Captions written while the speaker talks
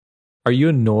Are you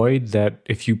annoyed that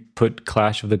if you put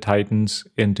Clash of the Titans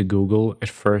into Google, it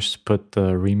first put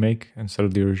the remake instead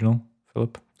of the original,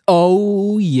 Philip?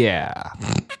 Oh, yeah.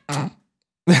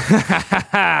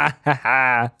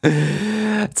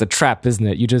 It's a trap, isn't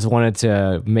it? You just wanted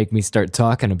to make me start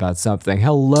talking about something.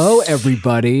 Hello,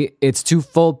 everybody. It's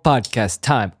Twofold Podcast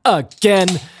time again.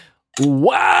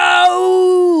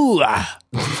 Wow!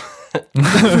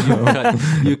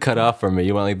 you cut off from me.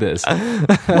 You went like this.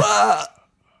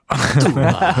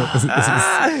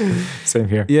 Same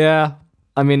here. Yeah.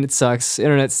 I mean, it sucks.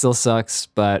 Internet still sucks,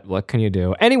 but what can you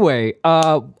do? Anyway,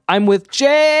 I'm with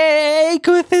Jake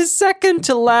with his second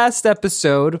to last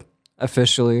episode,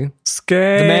 officially.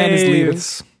 Skates. The man is leaving.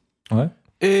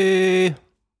 What?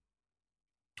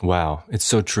 Wow, it's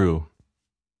so true.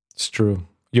 It's true.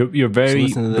 You're very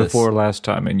listen to this. before last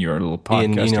time in your little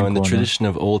podcast. In the tradition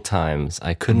of old times,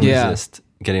 I couldn't resist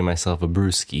getting myself a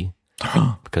brewski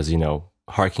because,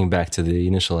 harking back to the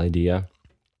initial idea.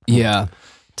 Yeah.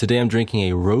 Today I'm drinking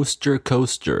a Roaster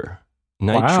Coaster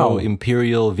Nitro Wow.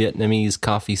 Imperial Vietnamese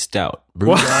Coffee Stout. Wait.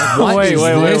 What?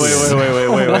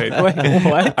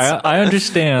 I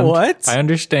understand. What? I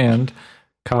understand.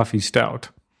 Coffee stout.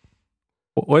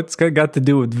 What's got to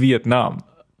do with Vietnam?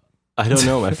 I don't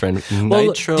know, my friend. Well,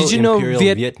 Nitro did you know Imperial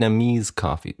Vietnamese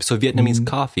Coffee. So Vietnamese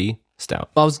coffee stout.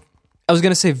 I was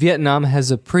going to say Vietnam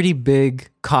has a pretty big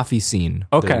coffee scene.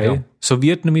 There you Okay, go. so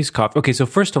Vietnamese coffee. Okay, so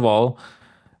first of all,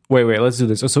 wait, let's do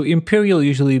this. So imperial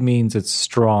usually means it's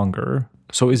stronger.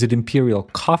 So is it imperial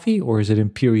coffee or is it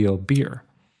imperial beer?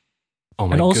 Oh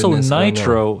my And also goodness, I don't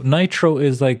know. nitro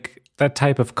is like that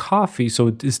type of coffee. So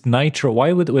it is nitro.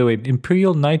 Why would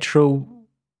imperial nitro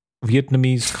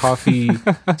Vietnamese coffee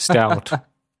stout?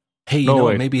 Hey, you No, know what?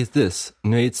 wait. Maybe it's this.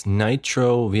 No, it's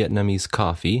Nitro Vietnamese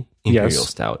Coffee Imperial Yes.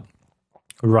 Stout.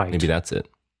 Right. Maybe that's it.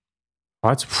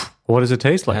 What does it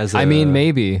taste like? Has I mean,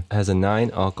 maybe. has a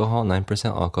 9% alcohol.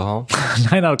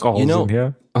 9 alcohols in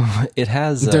here. It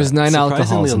has There's 9 surprisingly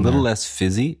alcohols a in little there. less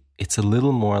fizzy. It's a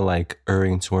little more like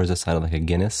erring towards the side of like a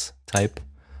Guinness type.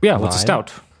 Yeah, what's a vibe.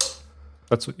 stout?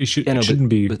 That's what, it Yeah, no, shouldn't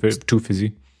be but- too fizzy.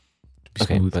 To be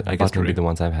Okay, smooth but I and guess buttery. maybe the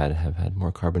ones I've had have had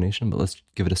more carbonation. But let's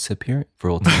give it a sip here for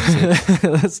old time's sake.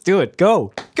 Let's do it.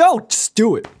 Go. Just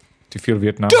do it. Do you feel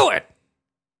Vietnam? Do it.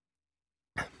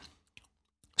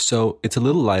 So it's a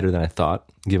little lighter than I thought,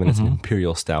 given it's an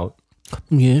imperial stout.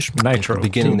 Yes. At Nitro. the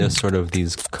beginning, there's sort of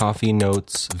these coffee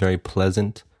notes, very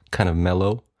pleasant, kind of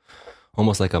mellow,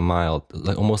 almost like a mild,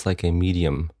 almost like a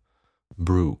medium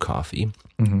brew coffee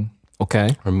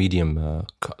Okay. or medium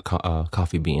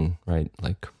coffee bean, right?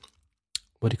 Like,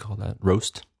 what do you call that?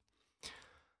 Roast.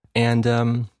 And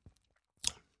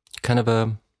kind of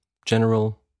a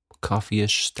general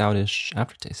coffee-ish, stoutish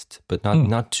aftertaste, but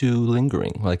not too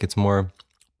lingering. Like it's more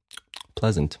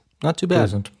pleasant. Not too bad.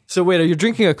 Pleasant. So wait, are you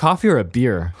drinking a coffee or a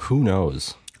beer? Who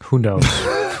knows? Who knows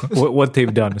what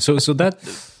they've done? So that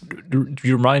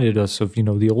reminded us of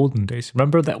the olden days.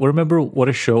 Remember that? Remember what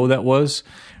a show that was?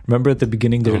 Remember at the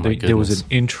beginning there was goodness. an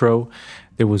intro.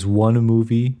 There was one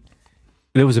movie.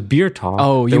 There was a beer talk.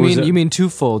 Oh, There was you mean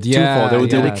Twofold? Yeah. Twofold. There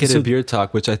was yeah. Dedicated So- beer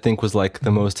talk, which I think was like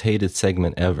the most hated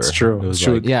segment ever. It's true. It was It's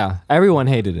true. like, Yeah, everyone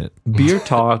hated it. beer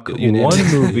talk.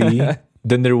 Unanimous. One movie.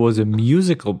 Then there was a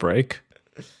musical break,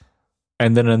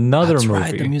 and then another that's movie.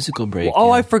 right, the musical break. Oh,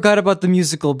 yeah. I forgot about the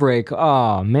musical break.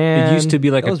 Oh man, It used to be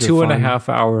like a Those were 2.5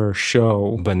 fun. hour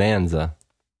show. Bonanza.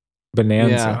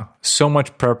 Bonanza. Yeah. So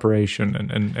much preparation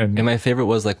and And my favorite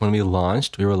was like when we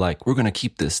launched, we were like, we're going to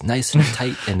keep this nice and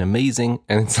tight and amazing.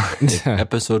 And it's like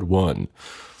episode 1,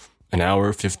 an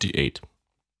hour 58.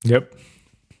 yep.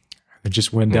 It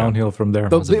just went downhill from there.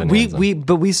 But was a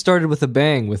bonanza. we started with a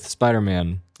bang with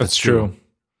Spider-Man. That's true.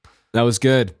 That was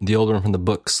good. The old one from the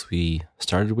books we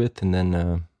started with, and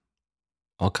then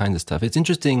all kinds of stuff. It's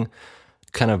interesting,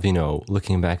 kind of,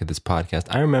 looking back at this podcast.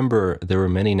 I remember there were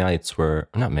many nights where,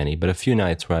 not many, but a few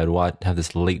nights where I'd have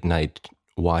this late night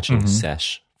watching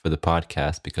sesh for the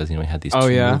podcast because, we had these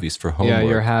two movies for homework. Yeah,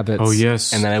 your habits. Oh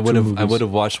yes. And then I would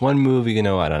have watched one movie,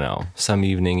 I don't know, some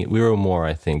evening. We were more,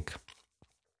 I think,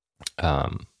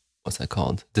 what's that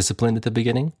called? Disciplined at the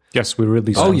beginning. Yes, we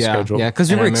released Oh on yeah, schedule. yeah, because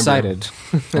we And were I remember- excited.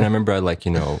 And I remember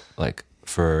like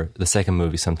for the second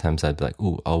movie, sometimes I'd be like,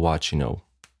 ooh, I'll watch,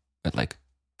 at like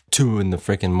 2 in the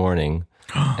freaking morning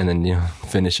and then,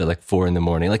 finish at like 4 in the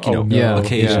morning. Like, Oh, no. Yeah,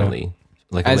 occasionally.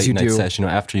 Like a As late you night do. session,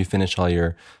 after you finish all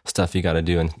your stuff you got to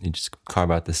do and you just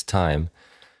carve out this time.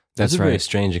 That's Those are very right.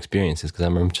 strange experiences because I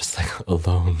remember just like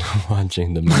alone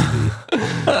watching the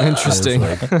movie. Interesting.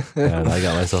 And it's like, I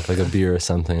got myself like a beer or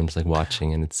something. I'm just like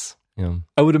watching and it's,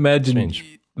 I would imagine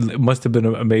Strange. it must have been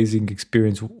an amazing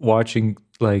experience watching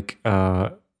like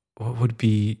what would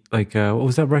be like? What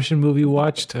was that Russian movie we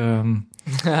watched?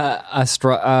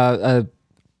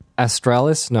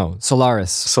 Astralis? No,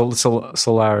 Solaris.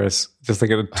 Solaris. Just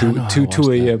like at don't know how I 2 watched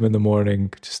a.m. in the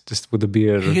morning, just with a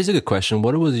beer. Here's a good question.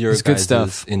 What was your It's good guys'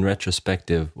 stuff. in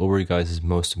retrospective? What were your guys'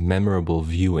 most memorable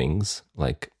viewings?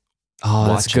 Like Oh, that's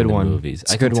a watching good the one. movies.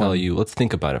 It's a I can good tell one. you. Let's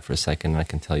think about it for a second, and I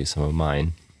can tell you some of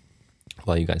mine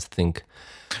while you guys think.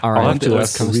 All I'll right. have to What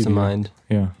ask comes the to review. mind?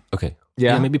 Yeah. Okay.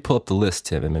 Yeah. Maybe pull up the list,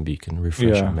 Tim, and maybe you can refresh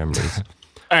Yeah. your memories.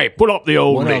 Hey, pull up the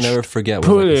old One I'll list. never forget was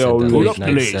Pull like I the said, old that list. late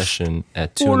night List. session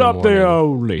at 2 Pull in the up the morning.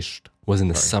 old list. Was in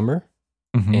the summer,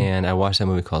 Mhm. and I watched that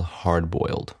movie called Hard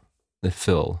Boiled, the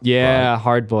Phil. Yeah,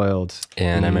 hard boiled.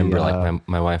 And I remember The, like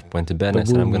my wife went to bed and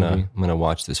the I said, Wu movie. I'm gonna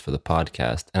watch this for the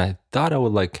podcast. And I thought I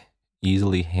would like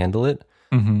easily handle it.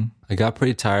 Mhm. I got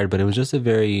pretty tired, but it was just a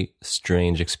very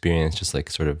strange experience, just like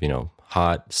sort of,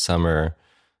 hot summer,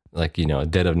 like,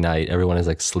 dead of night. Everyone is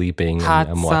like sleeping Hot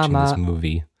and I'm watching this summer.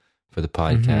 movie for the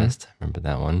podcast. I remember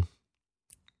that one.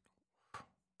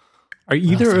 Are else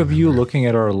either I of you remember? looking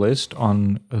at our list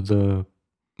on the?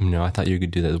 No, I thought you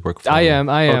could do that work for I me. am.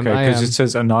 Okay, I because am. it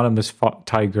says anonymous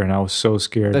tiger, and I was so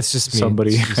scared. That's just me.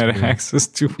 somebody It's just had me. access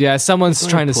to. Yeah, someone's Let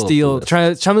me trying to pull up steal. the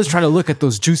list. Someone's trying to look at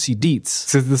those juicy deets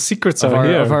So the secrets of are our,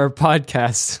 here. of our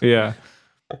podcast. Yeah.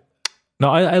 No,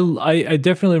 I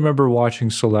definitely remember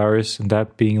watching Solaris and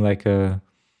that being like a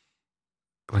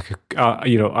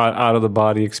out of the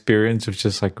body experience of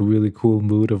just like a really cool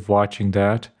mood of watching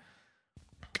that.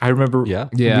 I remember Yeah.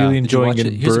 Yeah. really Did you enjoying watch it.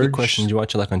 it? Here's a good Burge. question. Did you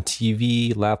watch it like on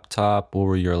TV, laptop, or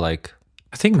were you like,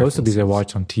 I think most of these I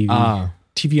preferences? watched on TV. Ah,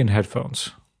 TV and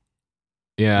headphones.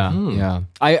 yeah, Mhm. yeah.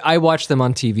 I watch them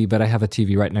on TV, but I have a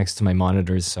TV right next to my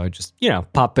monitors, so I just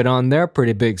pop it on there.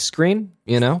 Pretty big screen,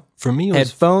 for me, it was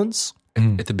headphones.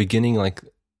 at the beginning, like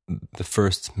the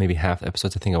first maybe half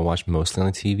episodes, I think I watched mostly on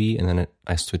the TV, and then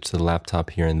I switched to the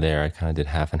laptop here and there. I kind of did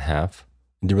half and half.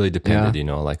 It really depended,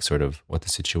 like sort of what the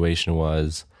situation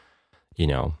was,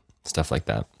 stuff like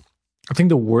that. I think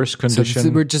the worst So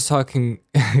condition. we're just talking.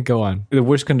 Go on. The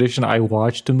worst condition I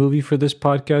watched a movie for this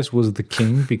podcast was The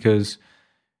King because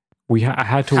I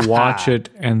had to watch it,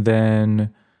 and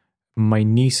then my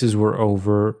nieces were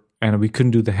over, and we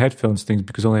couldn't do the headphones things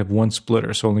because I only have one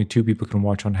splitter, so only two people can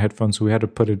watch on headphones. So we had to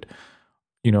put it,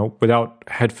 without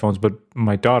headphones. But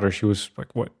my daughter, she was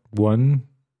like, what, 1?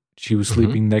 She was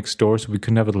sleeping next door, so we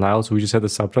couldn't have it loud. So we just had the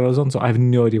subtitles on. So I have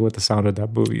no idea what the sound of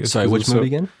that movie is. Sorry, which movie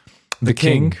again? The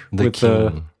King. The with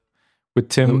King. with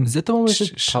Tim. Is it the one with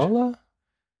Sh- Paula?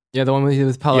 Yeah, the one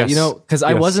with Paula. Yes. Because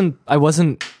I Yes. wasn't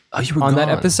Oh, you were on that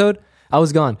gone. episode. I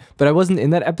was gone, but I wasn't in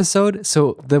that episode.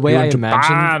 So the way You were I in imagined,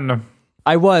 Japan,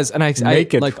 I was, and I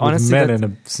naked like with honestly, men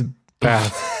that's- in a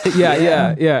bath.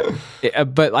 yeah.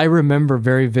 But I remember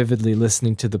very vividly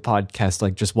listening to the podcast,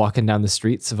 like just walking down the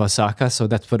streets of Osaka. So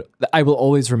that's what I will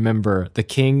always remember: The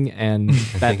King and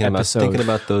that episode. Thinking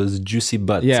about those juicy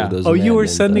butts. Yeah. Of those Oh, you men were in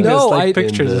sending the- No, us like I-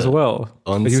 pictures in as the well.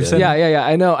 onsen. You were sending- Yeah.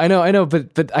 I know.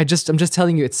 But I'm just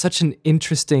telling you, it's such an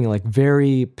interesting, like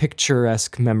very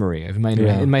picturesque memory of mine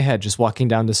Yeah. in my head, just walking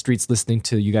down the streets, listening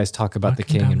to you guys talk about the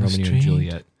Walking King down and the Romeo and street.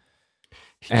 Juliet.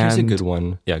 Here's a And- good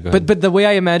one. Yeah, go ahead. But the way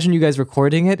I imagine you guys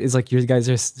recording it is like you guys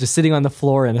are just sitting on the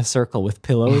floor in a circle with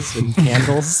pillows and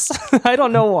candles. I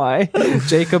don't know why.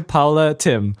 Jacob, Paula,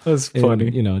 Tim. That's And, funny.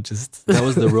 just That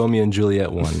was the Romeo and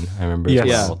Juliet one. I remember as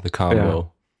Yes. well, the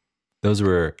combo. Those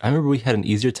were. I remember we had an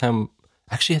easier time.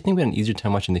 Actually, I think we had an easier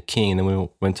time watching The King, and then we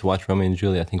went to watch Romeo and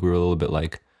Juliet. I think we were a little bit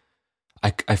like,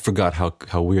 I forgot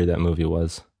how weird that movie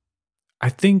was. I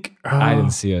think I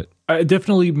didn't see it.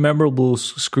 definitely memorable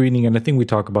screening, and I think we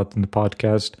talk about in the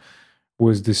podcast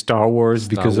was the Star Wars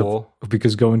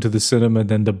because going to the cinema,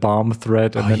 then the bomb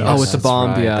threat, and then yes. us, with the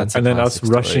bomb, yeah. That's a and then us classic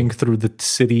story. rushing through the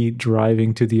city,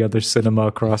 driving to the other cinema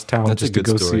across town That's a just to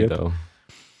good go story, see it. though.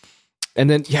 And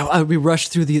then we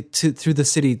rushed through through the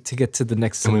city to get to the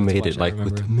next. And we cinema to made watch, it like I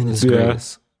with remember. minutes Yeah.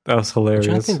 grace. That was I'm trying to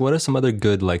hilarious. think, what are some other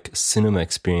good like cinema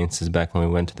experiences back when we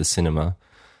went to the cinema?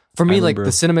 For me, I like remember-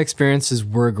 the cinema experiences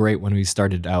were great when we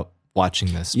started out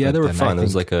watching this. Yeah, but they were then I fun. It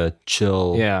was think- like a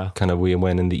chill Yeah. kind of. We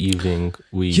went in the evening.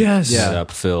 We Yes. met Yeah.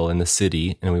 up Phil in the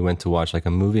city, and we went to watch like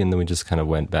a movie, and then we just kind of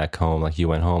went back home. Like you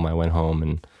went home, I went home,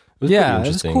 and it was pretty yeah, it was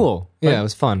interesting. cool. Yeah, it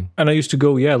was fun. And I used to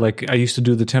go, like I used to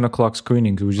do the 10 o'clock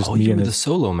screenings. It was just Oh, me you and were it. the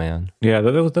solo man. Yeah,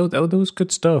 that was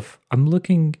good stuff. I'm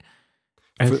looking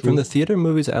at From the theater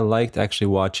movies, I liked actually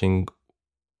watching.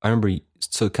 I remember,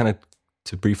 so kind of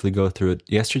to briefly go through it.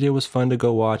 Yesterday was fun to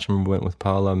go watch. I remember we went with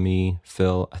Paula, me,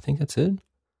 Phil. I think that's it.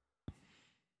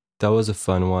 That was a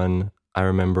fun one. I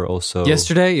remember also.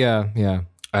 Yesterday, yeah.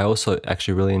 I also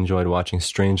actually really enjoyed watching.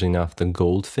 Strangely enough, The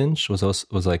Goldfinch was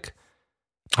like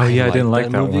Oh yeah, I didn't like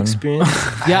that movie one. experience.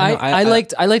 Yeah, don't know,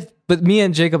 I liked, but me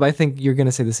and Jacob, I think you're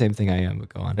gonna say the same thing I am. But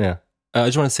go on. Yeah, I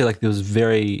just want to say like it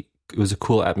was a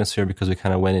cool atmosphere because we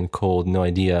kind of went in cold, no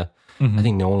idea. Mhm. I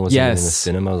think no one was even in the Yes.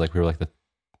 cinema. Like we were like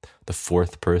the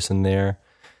fourth person there.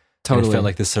 Totally. And it felt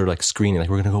like this sort of like screening, like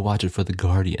we're gonna go watch it for the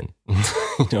Guardian,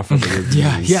 for the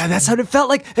reviews. yeah, that's how it felt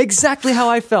like. Exactly how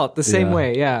I felt. The same Yeah.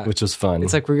 way. Yeah. which was fun.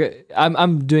 It's like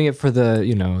I'm doing it for the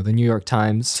the New York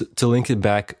Times. to link it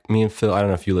back. Me and Phil, I don't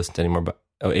know if you listened anymore, but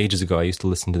ages ago I used to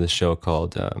listen to this show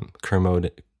called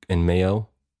Kermode and Mayo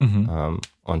Mhm.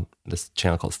 on this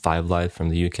channel called Five Live from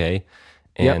the UK,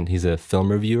 and he's a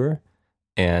film reviewer,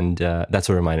 and that's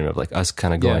what reminded me of like us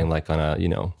kind of going like on a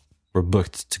we're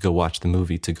booked to go watch the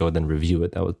movie to go then review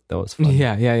it. That was fun.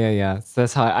 Yeah. So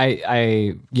that's how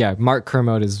Mark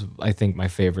Kermode is, I think, my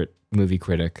favorite movie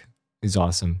critic. He's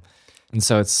awesome, and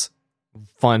so it's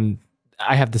fun.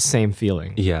 I have the same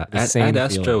feeling. Yeah, The Ad same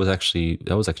Astra feeling.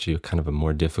 was actually kind of a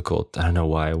more difficult. I don't know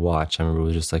why I watched. I remember it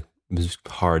was just like it was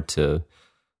hard to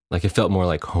like. It felt more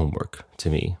like homework to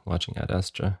me watching Ad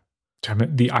Astra. Damn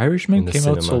it, The Irishman In the came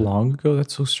out so cinema. long ago.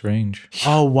 That's so strange.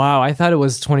 Oh wow, I thought it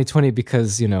was 2020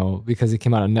 because it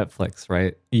came out on Netflix,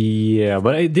 right? Yeah,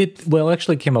 but it did. Well,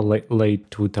 actually, it came out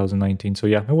late 2019. So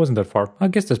yeah, it wasn't that far. I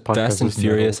guess this podcast. Fast and isn't that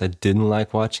Furious, old. I didn't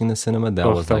like watching the cinema. That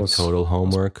Oh, was that like was- total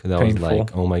homework. That painful. was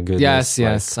like, oh my goodness.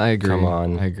 Yes, I agree. Come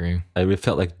on. I agree. It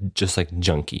felt like just like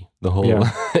junky. The whole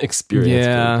Yeah. experience.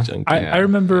 Yeah. felt like junky. I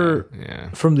remember Yeah.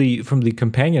 from the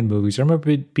companion movies. I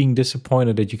remember being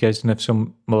disappointed that you guys didn't have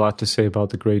a lot to say about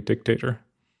The Great Dictator.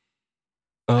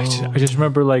 I just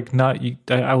remember like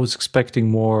I was expecting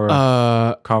more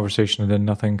conversation, and then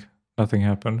nothing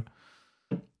happened.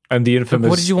 And the infamous.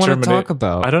 What did you want to talk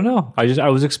about? I don't know. I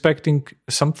was expecting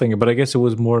something, but I guess it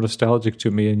was more nostalgic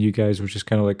to me, and you guys were just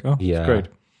kind of like, oh, Yeah. it's great.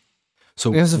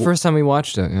 So It was the first time we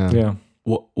watched it. Yeah. Yeah.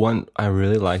 one I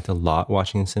really liked a lot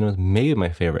watching in cinemas. Maybe my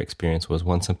favorite experience was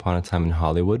Once Upon a Time in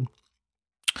Hollywood.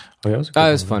 Oh, yeah, it was, a good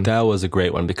That was one. fun. That was a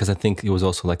great one because I think it was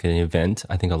also like an event.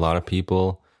 I think a lot of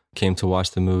people came to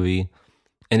watch the movie,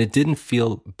 and it didn't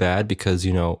feel bad because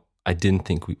I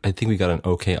think we got an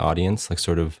okay audience, like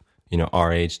sort of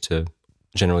our age to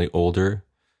generally older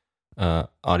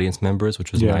audience members,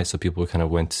 which was Yeah. nice. So people kind of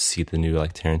went to see the new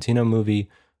like Tarantino movie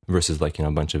versus like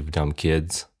a bunch of dumb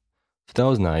kids. So that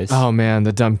was nice. Oh man,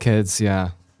 the dumb kids.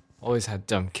 Yeah. Always had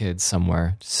dumb kids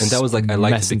somewhere. And that was like I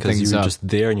liked it messing because things you were up. just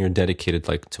there and you're dedicated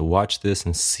like to watch this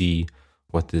and see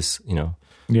what this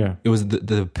Yeah. it was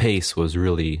the pace was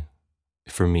really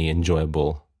for me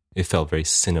enjoyable. It felt very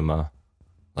cinema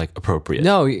like appropriate.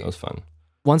 No, That was fun.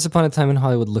 Once Upon a Time in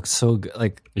Hollywood looked so good.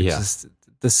 Like Yeah. just,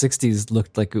 the 60s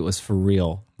looked like it was for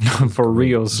real. For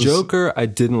real. Joker, I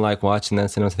didn't like watching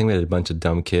that cinema. I think we had a bunch of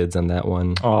dumb kids on that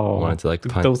one. Oh, I wanted to like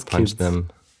those punch kids.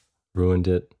 them. Ruined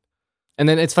it. And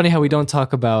then it's funny how we don't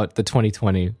talk about the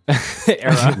 2020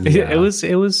 era. Yeah. It was just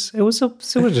It was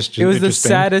the interesting.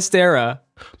 saddest era.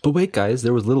 But wait, guys,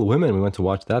 there was Little Women. We went to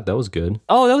watch that. That was good.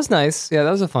 Oh, that was nice. Yeah,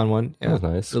 that was a fun one. Yeah. That was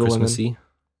nice. Little Women. Christmassy.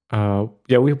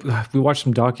 Yeah, we watched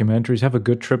some documentaries. Have a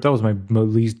good trip. That was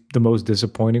the most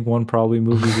disappointing one probably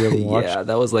movie we ever watched. Yeah,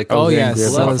 that was like Oh, was yes. angry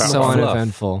That about was that so one.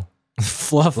 uneventful.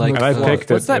 Fluff. Like, And I McFluff. picked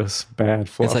it. What's that? It was bad.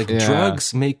 Fluff. It's like Yeah.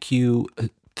 drugs make you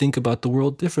think about the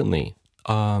world differently.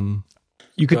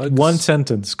 you could drugs. one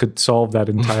sentence could solve that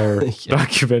entire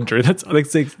documentary. That's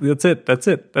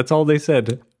it. That's all they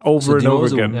said over So and do you know over what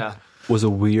was a- again. Yeah. Was a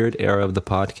weird era of the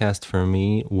podcast for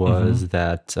me was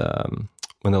that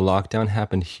when the lockdown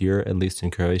happened here, at least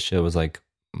in Croatia, it was like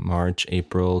March,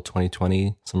 April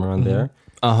 2020, somewhere around there.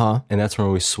 Uh-huh. And that's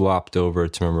when we swapped over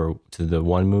to the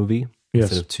one movie Yes.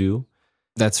 instead of two.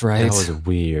 That's right. That was a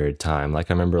weird time. Like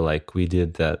I remember like we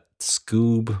did that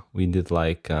Scoob, we did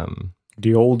like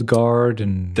The Old Guard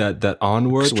and that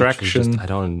Onward, which was Extraction.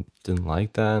 just, didn't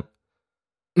like that.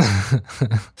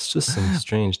 It's just some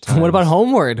strange times. What about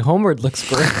Homeward? Homeward looks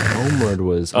great. Homeward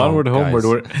was Onward, guys. Homeward.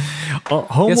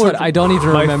 Homeward. Guess what? I don't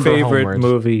even my remember favorite Homeward.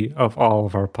 movie of all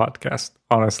of our podcasts.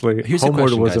 Honestly, Here's a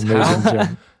Homeward question, was guys. amazing.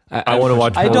 Jim. I want to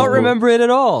watch. I don't Homeward. remember it at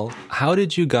all. How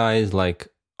did you guys like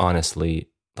honestly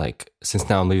like since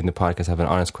now I'm leaving the podcast, I have an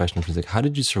honest question for you. Like, how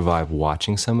did you survive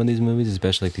watching some of these movies,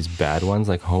 especially like these bad ones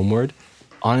like Homeward?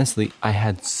 Honestly, I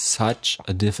had such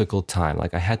a difficult time.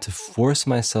 Like I had to force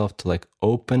myself to like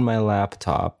open my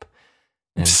laptop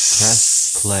and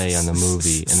press play on the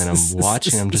movie, and then I'm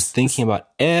watching. I'm just thinking about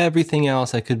everything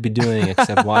else I could be doing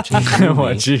except watching the movie.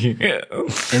 Watching.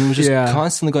 And it was just Yeah.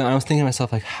 constantly going. I was thinking to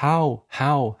myself, like, how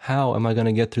am I going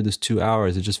to get through this 2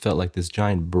 hours? It just felt like this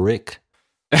giant brick.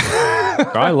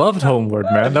 I loved Homeward,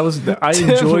 man. I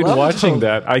enjoyed loved watching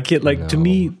that. I get like to No.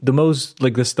 me the most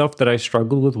like the stuff that I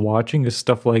struggle with watching is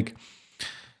stuff like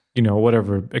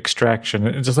whatever, Extraction.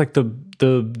 It's just like the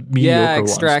mediocre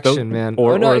Extraction, ones. man.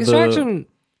 Or Extraction.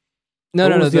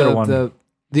 No, the other one?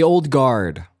 The Old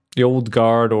Guard. The Old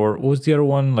Guard, or what was the other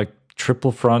one? Like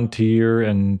Triple Frontier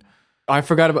and... I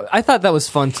forgot about... I thought that was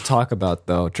fun to talk about,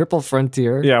 though. Triple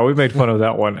Frontier. Yeah, we made fun of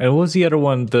that one. And what was the other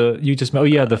one? The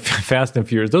Fast and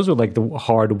Furious. Those are like the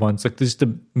hard ones. Like this,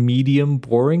 the medium,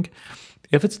 boring.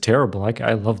 If it's terrible,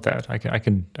 I love that. I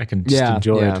can just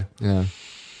enjoy it. Yeah.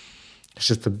 It's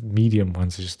just the medium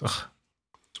ones. It's just... Ugh.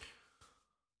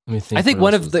 I think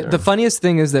one of the funniest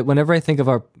thing is that whenever I think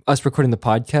of us recording the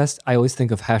podcast, I always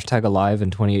think of #Alive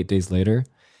and 28 Days Later,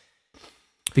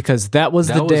 because that was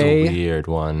the day. That was a weird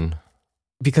one.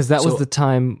 Because that was the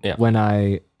time when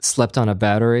I slept on a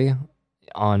battery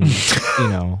on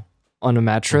on a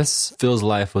mattress. Phil's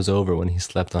life was over when he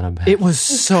slept on a battery. It was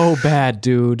so bad,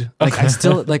 dude. Like I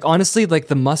still honestly, like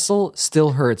the muscle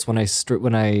still hurts when I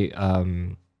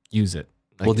use it.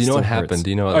 Like, well, do you know what happened? Do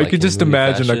you know? I could just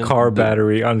imagine a car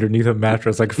battery underneath a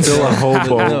mattress, like Phil a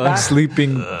hobo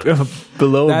sleeping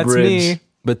below a bridge. Me.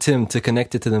 But Tim, to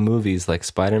connect it to the movies, like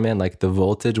Spider-Man, like the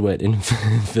voltage went in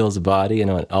Phil's body and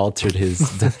it altered his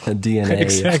DNA,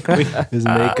 exactly, his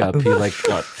makeup. He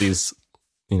got these,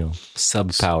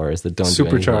 sub powers that don't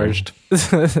supercharged.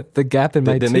 The gap in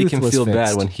my tooth make him was feel fixed.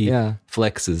 bad when he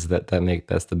flexes.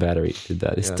 That's the battery did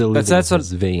that. It's still But leaving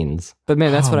his veins. But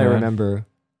man, that's what I man. remember.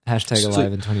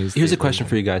 #Alive and 20 Days. Here's a question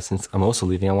for you guys. Since I'm also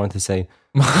leaving, I wanted to say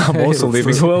I'm also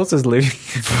leaving. Who else is leaving?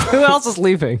 Who else is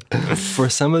leaving? For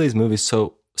some of these movies,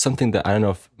 so something that I don't know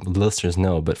if listeners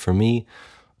know, but for me,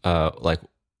 like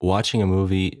watching a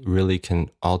movie really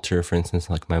can alter, for instance,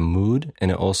 like my mood,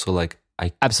 and it also like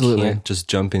I Absolutely. can't just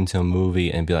jump into a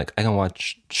movie and be like, I can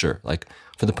watch. Sure, like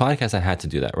for the podcast, I had to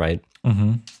do that, right?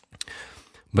 Mm-hmm.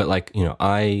 But like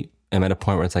I am at a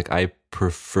point where it's like I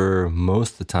prefer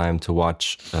most of the time to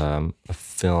watch a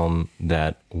film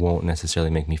that won't necessarily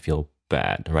make me feel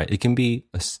bad, right? It can be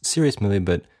a serious movie,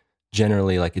 but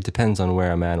generally, like, it depends on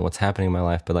where I'm at and what's happening in my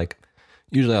life. But like,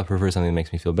 usually I'll prefer something that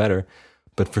makes me feel better.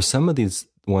 But for some of these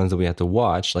ones that we have to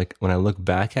watch, like when I look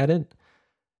back at it,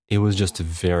 it was just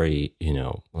very,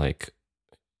 like,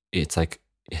 it's like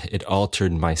it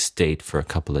altered my state for a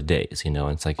couple of days,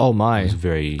 It's like, oh my, it was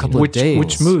very days.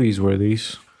 Which movies were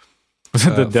these? Was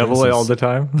it the devil instance, all the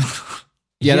time?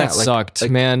 that sucked,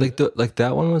 man. Like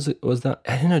that one was that,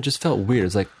 I don't know, it just felt weird.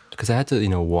 It's like, because I had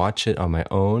to, watch it on my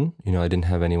own. I didn't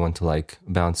have anyone to like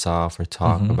bounce off or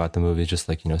talk about the movie. Just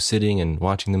like, sitting and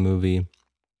watching the movie.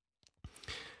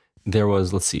 There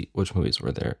was, let's see, which movies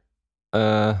were there?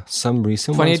 Some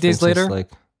recent 28 Days Later? Like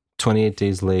 28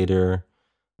 Days Later,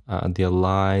 the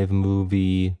Alive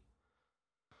movie.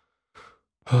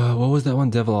 What was that one?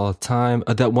 Devil All the Time.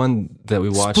 That one that we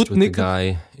watched with the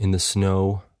guy in the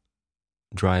snow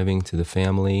driving to the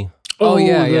family. Oh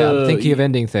yeah. I'm thinking of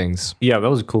ending things. Yeah, that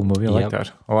was a cool movie. I like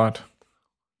that a lot.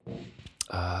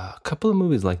 A couple of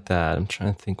movies like that. I'm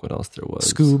trying to think what else there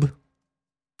was.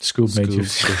 Scoob made you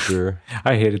for sure.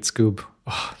 I hated Scoob.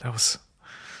 Oh, that was.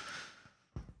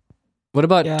 What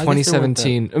about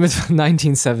 2017?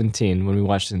 1917 when we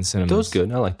watched it in cinemas. That was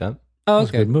good. I like that. Oh, That was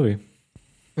a good movie.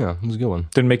 Yeah, it was a good one.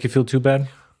 Didn't make you feel too bad?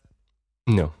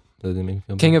 No, that didn't make me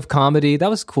feel King bad. of Comedy. That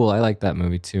was cool. I liked that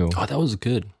movie too. Oh, that was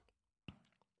good.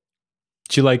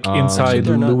 Did you like Inside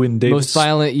Llewyn Davis? Most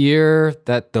Violent Year.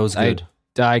 That was good.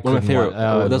 I One of my favorite.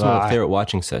 couldn't That's one of my favorite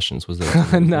watching sessions. Was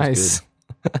that? Nice.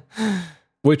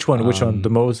 Which one? Which one? The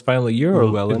Most Violent Year? Or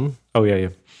Llewellyn Oh yeah.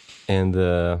 and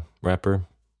the rapper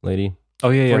lady. Oh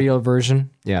yeah. 40-year-old version.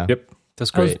 Yeah. Yep. That's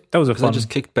great. That was a 'Cause fun. I just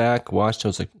kicked back, watched. I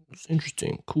was like, it's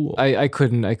interesting, cool. I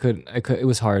couldn't. It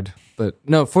was hard. But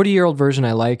no, 40-year-old version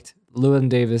I liked. Llewyn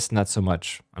Davis, not so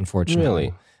much, unfortunately.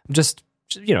 Really? Just,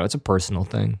 it's a personal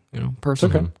thing.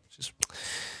 Personal. Okay. Just,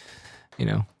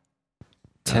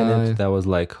 Tenet, that was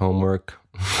like homework.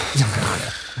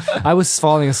 I was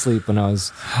falling asleep when I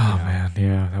was. Oh man,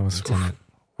 yeah, that was Tenet.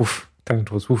 Oof.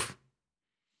 Tenet was oof.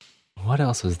 What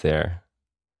else was there?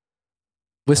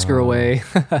 Whisker away.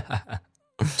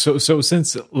 So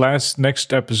since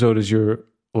next episode is your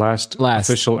last.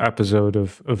 official episode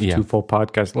of Twofold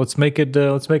Podcast, let's make it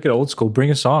old school.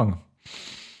 Bring a song.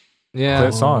 Yeah. Play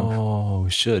a song. Oh, we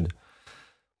should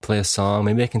play a song.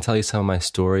 Maybe I can tell you some of my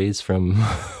stories from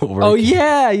working, Oh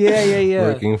yeah.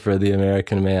 working for the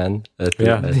American Man at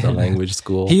the language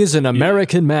school. He is an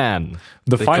American man.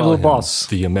 The They call final him boss.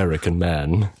 the American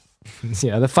Man.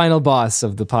 Yeah, the final boss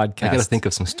of the podcast. I gotta think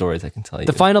of some stories I can tell you.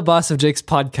 The final boss of Jake's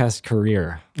podcast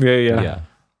career. Yeah.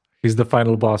 He's the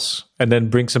final boss. And then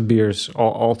bring some beers.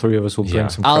 All three of us will bring Yeah.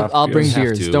 some craft I'll bring beers. Have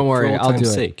beers. to, Don't worry, for old I'll do time's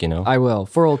it. sake, you know. I will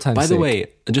for old time's By sake. the way,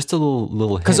 just a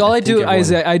little because hint. all I do think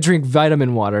is everyone- I drink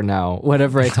vitamin water now.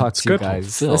 Whenever I talk to you good.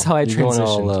 guys, Phil, that's how I you're going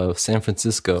transitioned. all San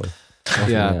Francisco.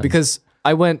 Yeah, because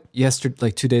I went yesterday,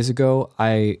 like 2 days ago.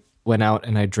 I went out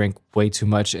and I drank way too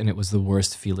much, and it was the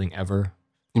worst feeling ever.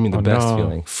 You mean the best no.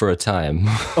 feeling for a time?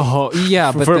 Oh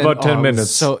yeah, but For then, about 10 it was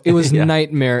minutes. So it was Yeah.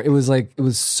 nightmare. It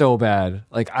was so bad.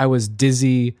 Like I was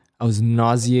dizzy. I was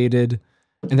nauseated,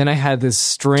 and then I had this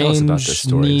Tell us strange about this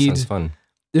story. It need. sounds fun.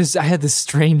 I had this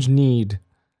strange need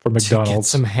For to get McDonald's.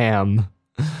 some ham.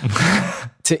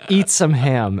 To eat some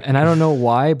ham, and I don't know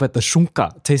why, but the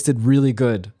shunka tasted really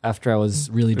good after I was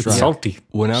really It's drunk. salty.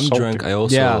 When I'm Salty. drunk, I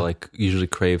also Yeah. like usually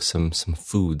crave some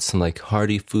food, some like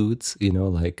hearty foods, you know,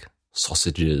 like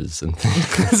sausages and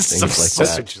things like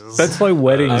that. That's why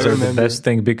weddings I are the remember- best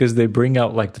thing because they bring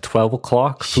out like the 12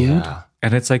 o'clock food. Yeah.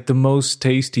 And it's like the most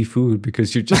tasty food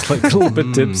because you're just like a little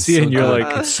bit tipsy so and you're good.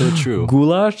 like, It's so true.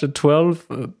 goulash at 12,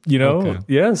 you know? Okay.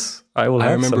 Yes, I will I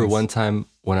have remember some. one time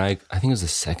when I think it was the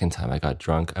second time I got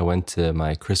drunk. I went to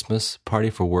my Christmas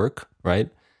party for work, right?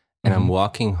 And I'm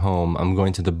walking home. I'm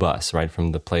going to the bus, right,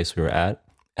 from the place we were at.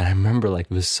 And I remember like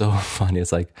it was so funny.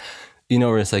 It's like, you know,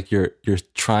 where it's like you're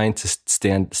trying to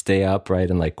stay up, right,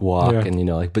 and like walk, Yeah. and you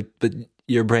know, like but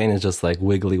your brain is just like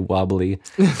wiggly wobbly,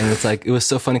 and it's like it was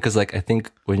so funny because like I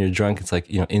think when you're drunk, it's like,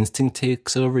 you know, instinct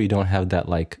takes over. You don't have that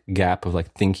like gap of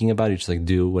like thinking about it. You just like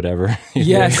do whatever.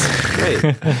 Yes.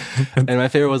 Great. And my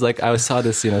favorite was like I saw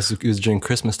this, you know, it was during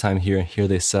Christmas time here. Here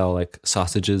they sell like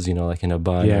sausages, you know, like in a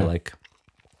bun, Yeah. or like,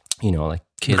 you know, like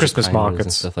kids Christmas kinders and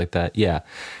markets. stuff like that. Yeah.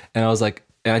 And I was like,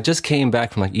 and I just came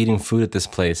back from like eating food at this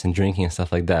place and drinking and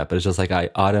stuff like that. But it's just like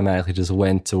I automatically just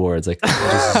went towards like I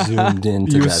just zoomed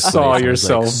into You that saw place. I was like,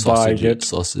 yourself buying it.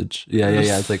 Sausage. Yeah.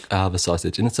 It's like I'll have a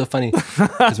sausage. And it's so funny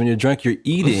because when you're drunk, you're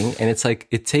eating and it's like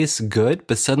it tastes good,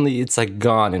 but suddenly it's like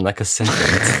gone in like a second.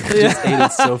 It's, you just ate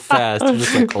it so fast. You're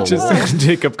just like, oh, Just wow.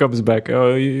 Jacob comes back.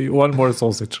 Oh, one more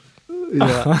sausage.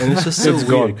 Yeah. And it's just so It's weird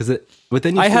gone. because but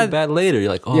then you I feel had- bad later.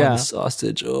 You're like, oh, Yeah. the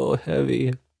sausage, oh,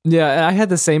 heavy. Yeah, and I had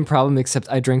the same problem,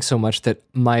 except I drank so much that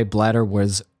my bladder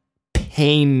was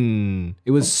pain.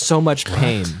 It was so much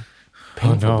pain.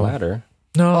 Painful no. bladder.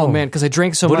 No. Oh man, because I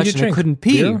drank so What did much you and I drink? couldn't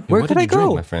pee. Beer? Where What could did I you go?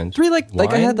 drink, my friend?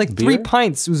 I had Wine? like 3 Beer?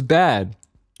 pints. It was bad.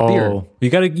 Oh, you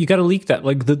gotta leak that.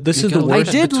 Like this You is the gotta I leak worst.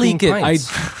 it. did between leak it.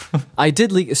 pints. I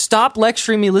did leak. Stop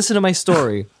lecturing me. Listen to my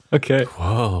story. Okay,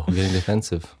 Whoa, I'm getting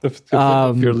defensive. if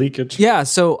Um, your leakage. Yeah,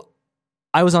 so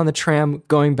I was on the tram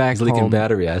going back He's leaking home.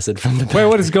 battery acid from the Wait,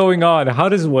 what is going on? How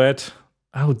does wet?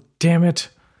 Oh, damn it!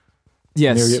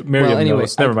 Yes. Miriam well, anyway,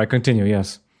 knows. Never mind. Continue.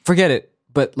 Yes. forget it.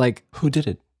 But like Who did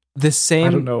it? this same.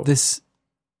 I don't know.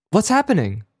 What's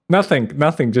happening?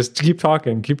 Nothing. Just keep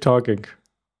talking. Keep talking.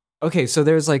 Okay, so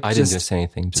there's like I didn't just say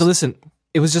anything. So listen,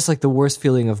 it was just like the worst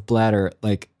feeling of bladder.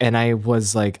 Like, and I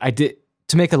was like,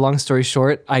 to make a long story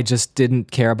short, I just didn't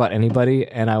care about anybody.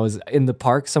 And I was in the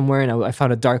park somewhere and I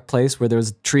found a dark place where there was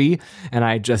a tree and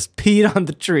I just peed on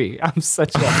the tree. I'm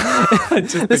such a,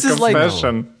 this is like,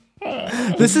 confession.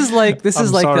 this is like I'm that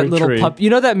sorry, little tree. pup. You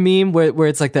know that meme where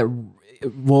it's like that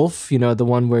wolf, you know, the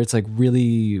one where it's like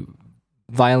really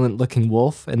violent looking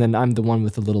wolf. And then I'm the one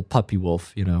with the little puppy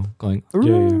wolf, you know, going,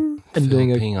 and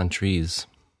doing a peeing on trees.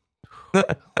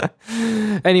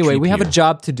 Anyway, we have a Creepier.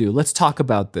 job to do. Let's talk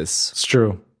about this. It's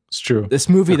true. It's true. This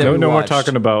movie that No, we no more watched.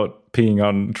 talking about peeing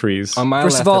on trees. On my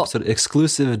First last of all- episode,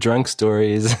 exclusive drunk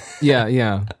stories.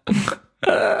 Yeah.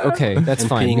 Okay, that's And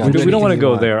fine. peeing We on can do we don't want to anything go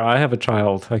you want. there. I have a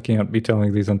child. I can't be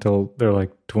telling these until they're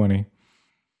like 20.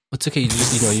 It's okay.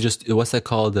 You just what's that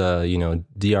called?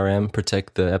 DRM,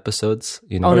 protect the episodes.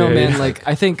 You know, Oh no, yeah, man! yeah. Like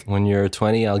I think, when you're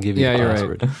 20, I'll give you Yeah, the you're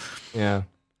right. password. yeah.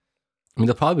 I mean,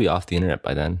 they'll probably be off the internet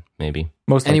by then, maybe.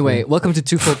 Most Anyway, likely. welcome to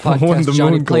Two Foot When Podcast. the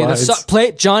Johnny, moon play the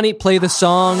collides. Johnny, play the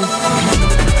song.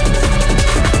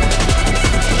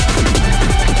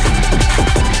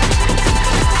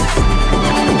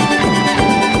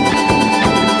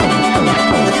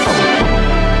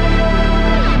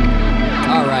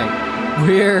 All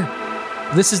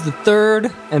right, this is the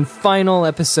third and final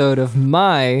episode of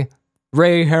my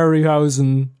Ray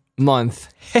Harryhausen month.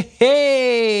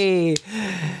 Hey,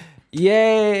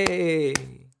 yay!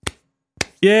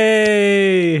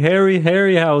 Yay!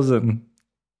 Harryhausen.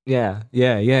 Yeah.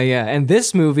 And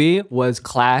this movie was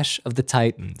Clash of the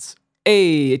Titans.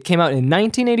 Hey, it came out in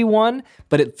 1981,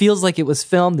 but it feels like it was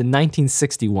filmed in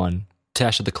 1961.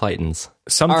 Tash of the Claytons.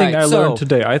 Something All right, I so- learned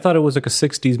today. I thought it was like a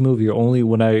 60s movie. Only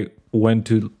when I went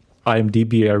to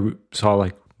IMDb, I saw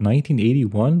like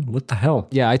 1981. What the hell?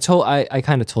 Yeah, I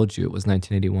kind of told you it was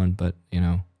 1981, but you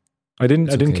know. I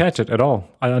didn't okay. catch it at all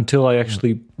until I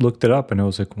actually looked it up, and I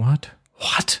was like, what?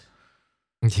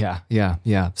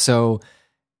 Yeah. So,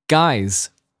 guys,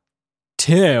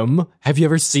 Tim, have you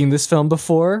ever seen this film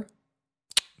before?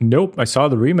 Nope. I saw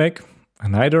the remake,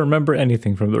 and I don't remember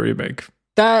anything from the remake.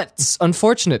 That's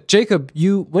unfortunate. Jacob,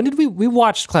 when did we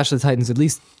watched Clash of the Titans at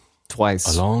least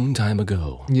twice? A long time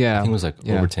ago. Yeah. I think it was like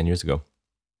over 10 years ago.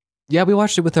 Yeah, we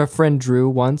watched it with our friend Drew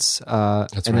once.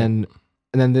 That's and right.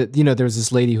 then there was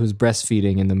this lady who was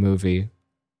breastfeeding in the movie.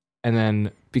 And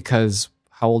then because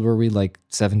how old were we? Like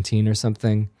 17 or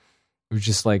something? We were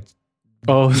just like,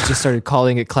 we just started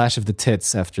calling it Clash of the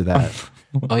Tits after that.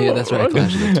 Oh, yeah, that's right.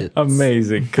 Clash of the Tits.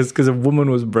 Amazing. Because a woman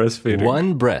was breastfeeding.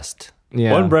 One breast.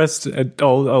 Yeah. One breast,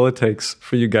 all it takes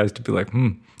for you guys to be like,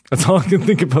 that's all I can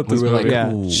think about this We were movie. like,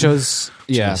 Yeah. ooh, Shows,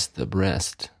 yeah. just the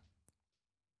breast.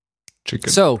 Chicken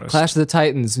So, breast. Clash of the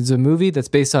Titans is a movie that's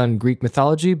based on Greek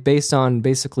mythology, based on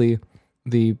basically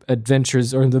the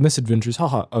adventures or the misadventures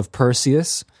of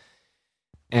Perseus.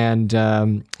 And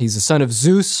he's the son of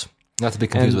Zeus. Not to be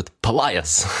confused And- with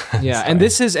Pelias. Yeah, and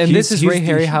this is He's Ray the-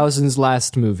 Harryhausen's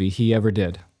last movie he ever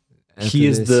did. He After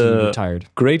is this, the- he retired.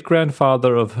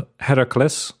 great-grandfather of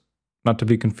Heracles, not to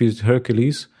be confused with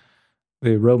Hercules,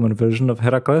 the Roman version of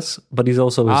Heracles, but he's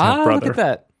also his half-brother. Look at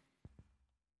that.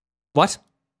 What?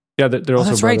 Yeah, they're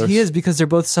also That's brothers. right. He is because they're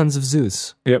both sons of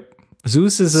Zeus. Yep.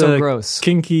 Zeus is So a gross.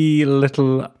 kinky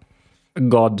little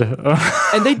god.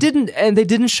 And they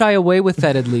didn't shy away with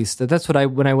that. At least that's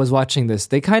what when I was watching this,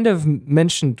 they kind of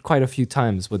mentioned quite a few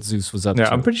times what Zeus was up Yeah,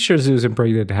 to. I'm pretty sure Zeus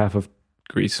impregnated half of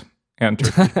Greece and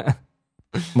Turkey.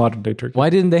 Modern day Turkey. Why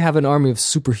didn't they have an army of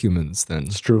superhumans then?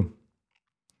 It's true.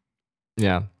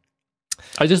 Yeah.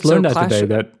 I just So learned that Clash- today.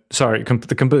 That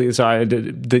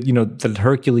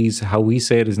Hercules, how we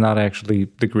say it, is not actually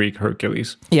the Greek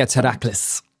Hercules. Yeah, it's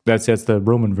Heracles. That's the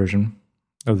Roman version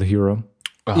of the hero.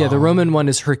 Yeah, the Roman one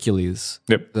is Hercules.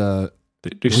 Yep. The They-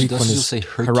 Greek Don't one you is say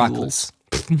Hercules? Heracles.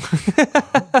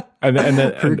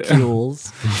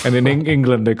 Hercules. and in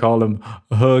England they call him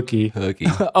Herky. Herky.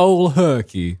 Old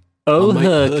Herky. Oh,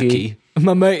 Mate Herky.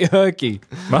 My mate Herky.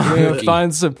 We're gonna Herky.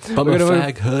 find some. Pump We're a gonna,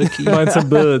 fag, Herky. Find some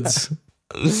birds.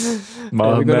 My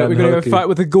we're man gonna go Herky. fight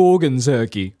with the Gorgons,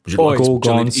 Herky. Oi,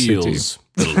 Gorgon City.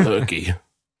 little Herky.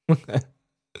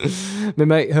 my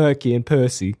mate Herky and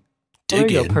Percy. There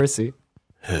Dig you go, in, Percy.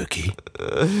 Herky.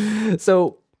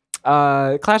 So,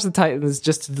 Clash of the Titans,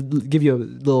 just to give you a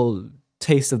little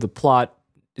taste of the plot,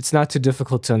 it's not too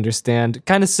difficult to understand.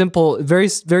 Kind of simple, very,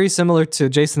 very similar to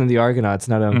Jason and the Argonauts,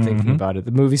 now that I'm thinking about it.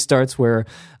 The movie starts where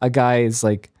a guy is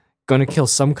like going to kill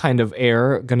some kind of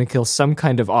heir, going to kill some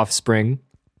kind of offspring.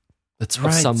 That's Of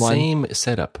right. someone. Same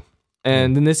setup.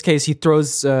 And in this case, he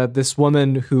throws this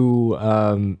woman who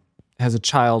has a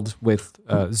child with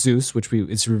Zeus, which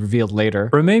is revealed later.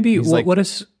 Or maybe He's like- what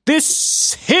is This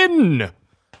sin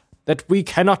that we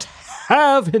cannot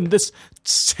have in this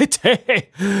city.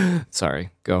 Sorry,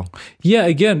 go. Yeah,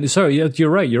 again, sorry, yeah, you're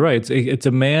right. It's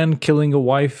a man killing a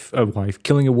wife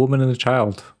killing a woman and a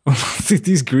child.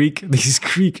 these Greek,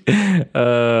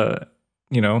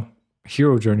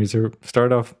 hero journeys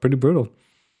start off pretty brutal.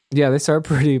 Yeah, they start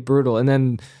pretty brutal. And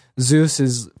then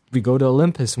we go to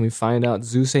Olympus and we find out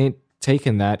Zeus ain't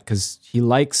taking that because he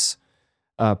likes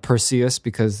Perseus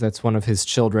because that's one of his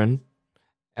children.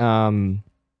 And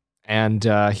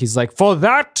he's like, for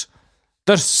that,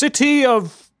 the city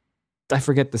of... I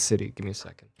forget the city. Give me a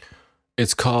second.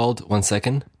 It's called, 1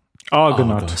 second,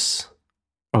 Argonaut. Argos.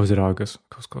 Oh, is it Argus?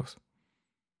 Close.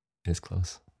 It's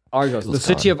close. Argos. Little The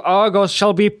city town. of Argos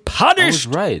shall be I was punished.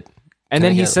 right. And Can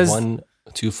then I he get says... one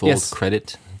twofold Yes.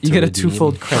 credit. You to get a redeem?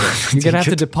 twofold credit. You're gonna have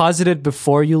to deposit it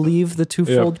before you leave the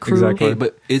twofold Yep, crew. exactly. Okay,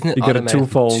 but isn't it You get a automatic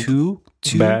twofold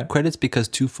two back. credits because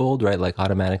twofold, right? Like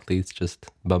automatically it's just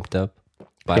bumped up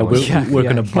by Yeah, one. we're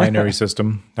working yeah. a binary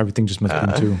system. Everything just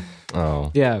must be two.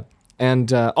 Oh. Yeah. And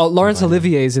Laurence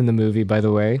Olivier is in the movie, by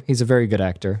the way. He's a very good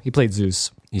actor. He played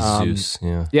Zeus. He's Zeus,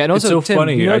 yeah. Yeah, and It's also so Tim,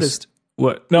 funny. you noticed.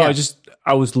 What? No, Yeah.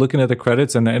 I was looking at the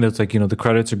credits and it's like, the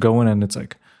credits are going and it's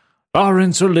like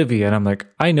Laurence Olivier. And I'm like,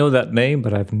 I know that name,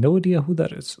 but I have no idea who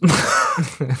that is.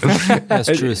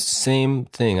 That's true. Same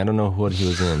thing. I don't know what he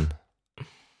was in.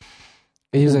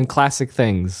 He was in classic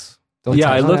things. Don't Yeah,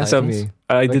 tell- I don't looked ask up. me.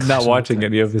 I did not Clash of watching the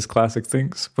any of his classic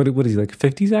things. What is he, like a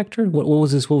 50s actor? What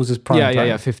was his prime Yeah, time?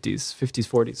 50s,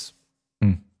 40s.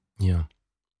 Yeah.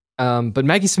 But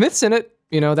Maggie Smith's in it.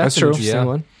 That's That's an true. interesting Yeah.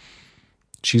 one.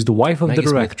 She's the wife of Maggie the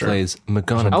Smith director. plays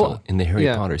McGonagall Oh, in the Harry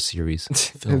yeah. Potter series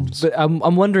films. But I'm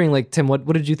wondering, like, Tim, what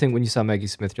did you think when you saw Maggie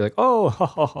Smith? You're like,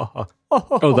 oh,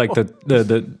 Oh, like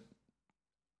the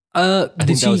I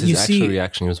think that was his actual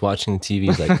reaction. He was watching the TV.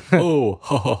 He's like, oh,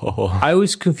 ho, ho, ho, ho. I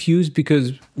was confused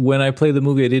because when I played the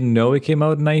movie, I didn't know it came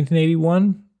out in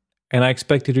 1981, and I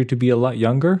expected her to be a lot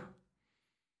younger.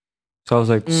 So I was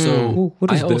like, So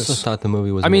what is I this? also thought the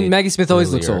movie was. I mean, made Maggie Smith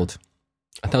always looks earlier. old.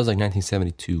 I thought it was like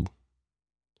 1972.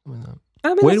 I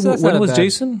mean, Wait, that's when not was bad.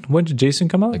 Jason? When did Jason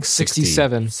come out? Like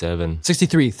 67. 7.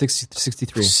 63.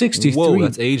 63. 63. Whoa,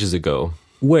 that's ages ago.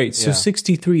 Wait, so Yeah.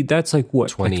 63, that's like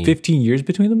what? 20. Like 15 years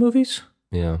between the movies?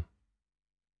 Yeah.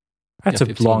 That's Yeah, a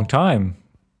 15. long time.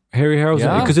 Harry Harryhausen,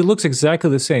 Yeah. because it looks exactly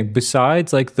the same.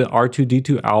 Besides like the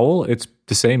R2D2 owl, it's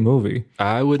the same movie.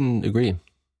 I wouldn't agree.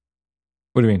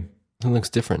 What do you mean? It looks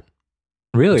different.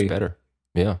 Really? It's better.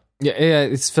 Yeah. Yeah,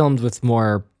 it's filmed with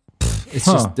more. It's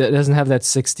just it doesn't have that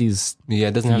 60s. Yeah,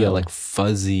 it doesn't have that Feel. like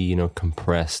fuzzy,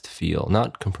 compressed feel.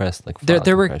 Not compressed like There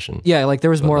file were compression. like there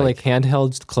was But, more like- like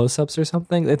handheld close-ups or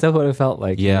something. That's what it felt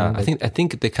like. Yeah, you know? I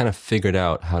think they kind of figured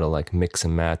out how to like mix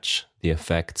and match the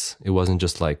effects. It wasn't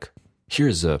just like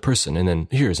here's a person and then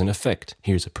here's an effect.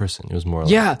 Here's a person. It was more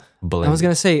like Yeah, blended. I was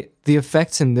gonna say the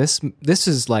effects in this. This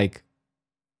is like,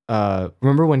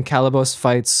 remember when Calibos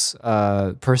fights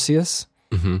Perseus?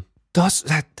 hmm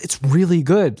It's really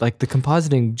good. Like the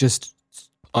compositing, just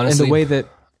Honestly, and the way that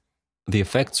the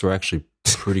effects were actually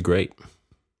pretty great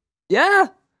yeah,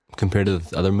 compared to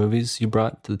the other movies you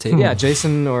brought to the table. yeah,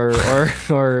 Jason or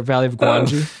Valley of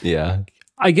Gwanji. Yeah.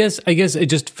 I guess it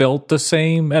just felt the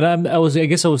same. And I was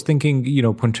thinking,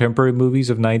 contemporary movies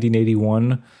of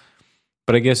 1981.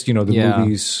 But I guess, the Yeah.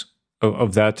 movies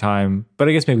of that time. But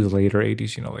I guess maybe the later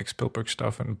 80s, like Spielberg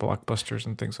stuff and blockbusters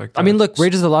and things like that. I mean, look,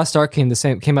 Raiders of the Lost Ark came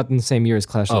out in the same year as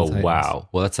Clash of Oh the Titans. wow.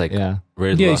 Well, that's like Yeah.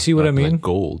 Raiders of Yeah, the you Lost see what I Ark, like mean?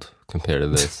 gold compared to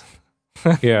this.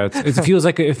 Yeah, it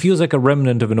feels like a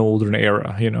remnant of an older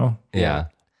era, Yeah.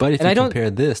 But if And you I don't-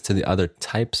 compare this to the other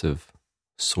types of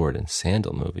sword and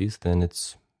sandal movies, then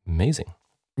it's amazing.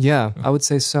 Yeah, I would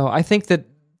say so. I think that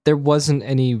there wasn't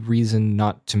any reason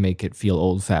not to make it feel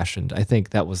old fashioned. I think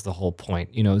that was the whole point.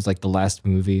 It was like the last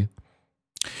movie.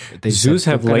 They Zeus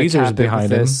said, have "We're gonna lasers tap it with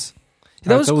behind him." this."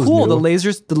 That was That was cool. new.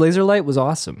 The laser light was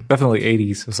awesome. Definitely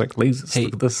 80s. It's like lasers. Hey,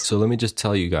 Look at this. so let me just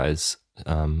tell you guys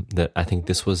that I think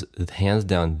this was hands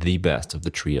down the best of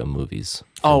the trio movies.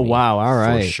 for Oh me, wow! All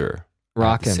right, for sure. I have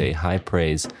Rockin'. to say high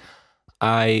praise.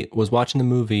 I was watching the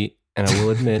movie, and I will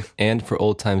admit, and for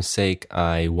old time's sake,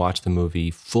 I watched the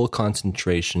movie full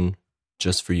concentration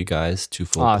just for you guys, two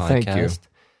full Aw, podcast. thank you.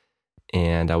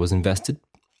 And I was invested,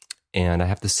 and I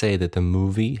have to say that the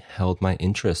movie held my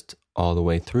interest all the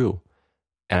way through.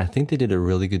 And I think they did a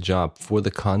really good job for the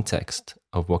context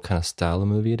of what kind of style of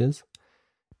movie it is.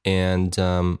 And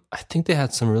I think they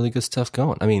had some really good stuff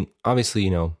going. I mean, obviously,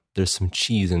 there's some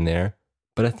cheese in there,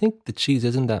 but I think the cheese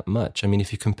isn't that much. I mean,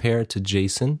 if you compare it to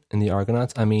Jason and the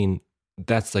Argonauts, I mean,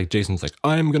 that's like Jason's like,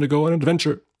 I'm going to go on an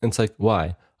adventure. And it's like,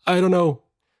 why? I don't know.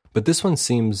 But this one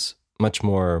seems much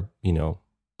more, a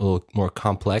little more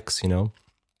complex,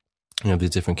 these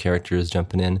different characters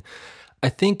jumping in. I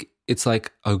think it's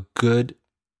like a good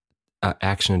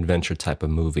action adventure type of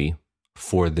movie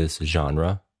for this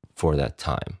genre for that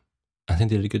time. I think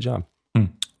they did a good job.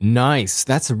 Nice.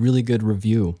 That's a really good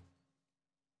review.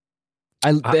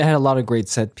 They had a lot of great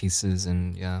set pieces,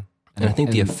 and yeah. And I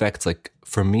think the effects, like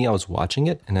for me, I was watching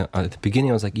it, and at the beginning,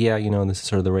 I was like, yeah, this is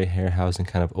sort of the Ray Harryhausen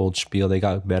kind of old spiel. They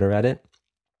got better at it.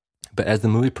 But as the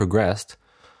movie progressed,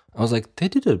 I was like,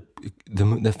 the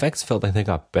effects felt like they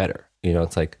got better.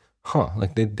 It's like,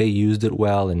 like they used it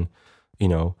well, and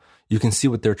you can see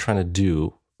what they're trying to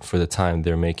do for the time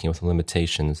they're making with the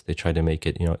limitations. They tried to make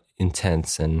it,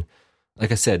 intense, and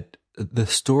like I said, the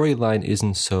storyline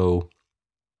isn't so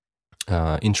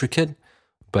intricate,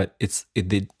 but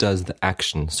it does the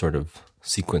action sort of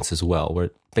sequence as well,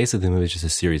 where basically the movie is just a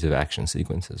series of action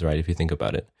sequences, right? If you think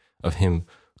about it, of him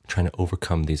trying to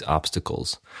overcome these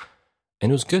obstacles.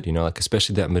 And it was good, like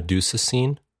especially that Medusa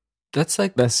scene. That's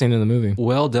like best scene in the movie.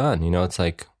 well done. It's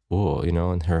like, whoa,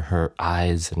 and her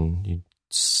eyes and you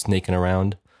snaking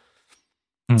around.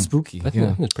 Spooky. I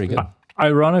think it's pretty good.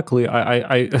 Ironically,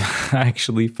 I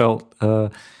actually felt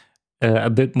a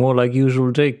bit more like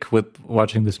usual Jake with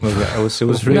watching this movie. I was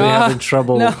really having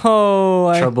trouble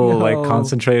like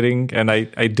concentrating, and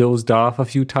I dozed off a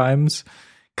few times.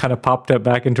 Kind of popped up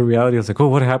back into reality. I was like, oh,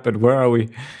 what happened? Where are we?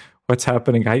 What's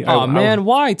happening?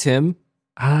 Why, Tim?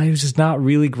 It was just not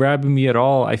really grabbing me at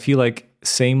all. I feel like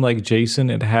same like Jason,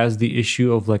 it has the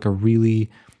issue of like a really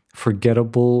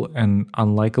forgettable and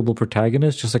unlikable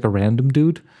protagonist, just like a random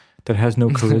dude that has no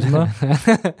charisma.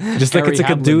 just like Harry it's like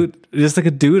Hamlin.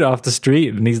 a dude off the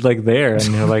street, and he's like there, and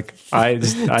you're like, I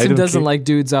Tim doesn't like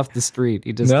dudes off the street.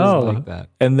 He just doesn't like that.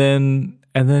 And then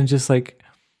just like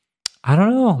I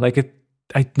don't know. Like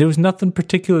there was nothing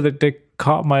particular that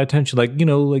caught my attention. Like,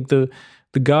 like the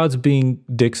gods being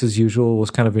dicks as usual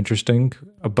was kind of interesting.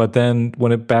 But then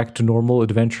when it back to normal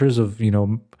adventures of,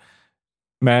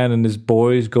 man and his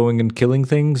boys going and killing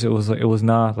things, it was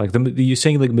not like you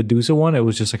saying like Medusa one. It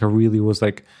was just like was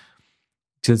like,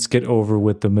 let's get over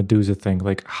with the Medusa thing.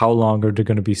 Like, how long are they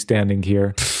going to be standing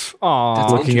here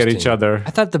looking at each other?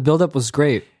 I thought the buildup was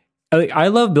great. I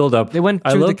love build-up. They went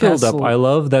I through love the castle. build-up. I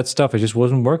love that stuff. It just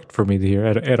wasn't working for me here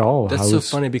at all. That's so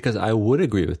funny because I would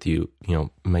agree with you, in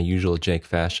my usual Jake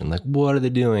fashion. Like, what are they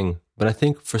doing? But I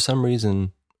think for some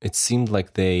reason, it seemed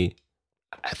like I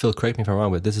feel, correct me if I'm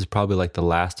wrong, but this is probably like the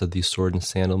last of these sword and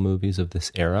sandal movies of this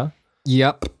era.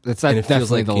 Yep. That's and it feels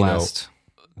definitely like, the last.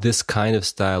 This kind of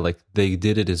style, like they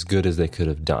did it as good as they could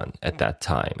have done at that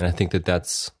time. And I think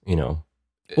that's,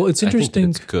 well, it's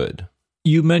interesting. It's good.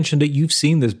 You mentioned that you've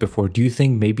seen this before. Do you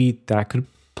think maybe that could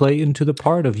play into the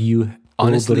part of you?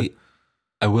 Honestly,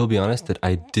 I will be honest that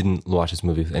I didn't watch this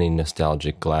movie with any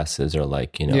nostalgic glasses or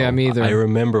like, Yeah, me either. I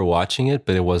remember watching it,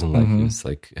 but it wasn't like it was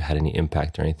like had any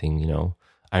impact or anything,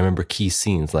 I remember key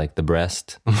scenes like the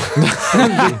breast.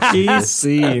 The key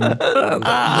scene.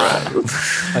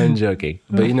 I'm joking.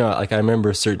 But like I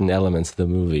remember certain elements of the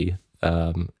movie.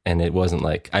 And it wasn't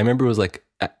like, I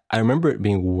remember it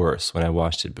being worse when I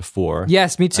watched it before.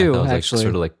 Yes, me too, It was actually. like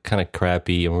sort of like kind of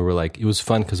crappy. And we were like, it was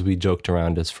fun because we joked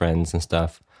around as friends and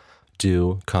stuff,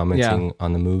 commenting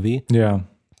on the movie. Yeah.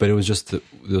 But it was just, it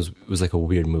was like a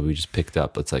weird movie we just picked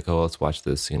up. It's like, oh, let's watch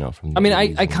this, from the I mean,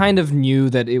 80s I kind of knew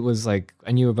that it was like,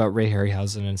 I knew about Ray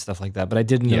Harryhausen and stuff like that, but I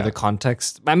didn't know the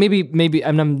context. Maybe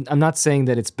I'm not saying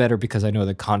that it's better because I know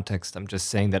the context. I'm just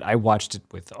saying that I watched it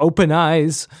with open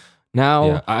eyes. Now,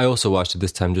 Yeah, I also watched it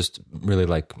this time, just really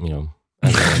like,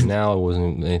 as I am now, it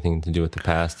wasn't anything to do with the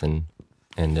past. And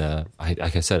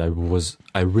like I said,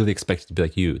 I really expected to be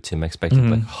like you, Tim. I expected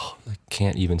like, oh, I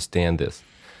can't even stand this.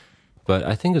 But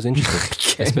I think it was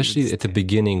interesting, especially at the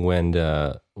beginning when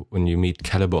you meet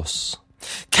Calibos.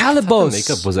 The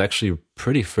makeup was actually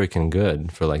pretty freaking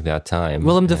good for like that time.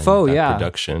 Willem Dafoe, that yeah.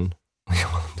 Production.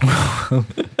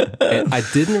 And I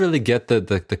didn't really get the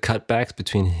cutbacks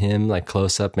between him, like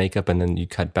close up makeup, and then you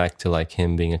cut back to like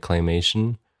him being a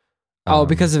claymation.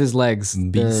 Because of his legs.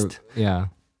 Beast. Yeah.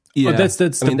 Oh, that's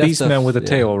the beast man with a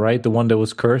tail, right? The one that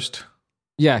was cursed.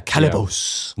 Yeah,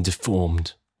 Calibos.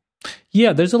 Deformed.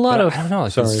 Yeah, there's a lot But of. I don't know.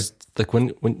 Sorry. Like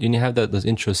when you have those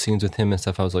intro scenes with him and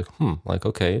stuff, I was like, like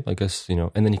okay, I guess and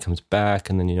then he comes back,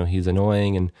 and then he's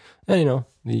annoying, and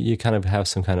you kind of have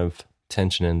some kind of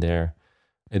tension in there.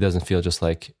 It doesn't feel just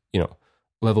like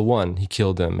level 1 he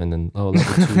killed them, and then level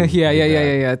 2. yeah.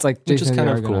 It's like Which is Jason kind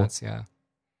and of the cool. Argonauts, yeah.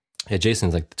 Yeah,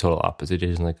 Jason's like the total opposite.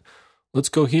 Jason's like, let's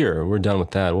go here. We're done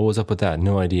with that. What was up with that?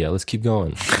 No idea. Let's keep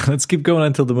going. Let's keep going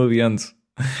until the movie ends.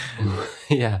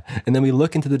 Yeah. And then we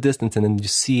look into the distance, and then you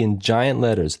see in giant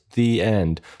letters, the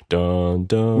end. Dun,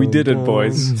 dun, We did it, dun.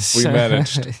 boys. We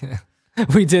managed.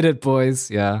 We did it, boys.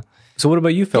 Yeah. So what about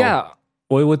you, Phil? Yeah.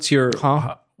 What's your?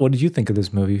 What did you think of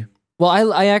this movie?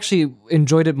 Well, I actually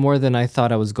enjoyed it more than I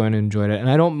thought I was going to enjoy it, and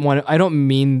I don't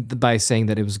mean by saying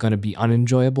that it was going to be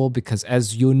unenjoyable, because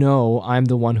as you know, I'm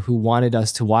the one who wanted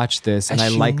us to watch this, and I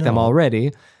like them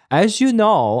already. As you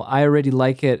know, I already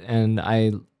like it, and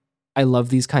I love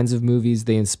these kinds of movies.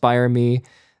 They inspire me.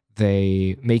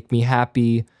 They make me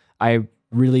happy. I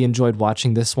really enjoyed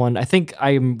watching this one. I think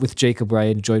I'm with Jacob where I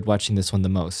enjoyed watching this one the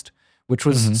most, which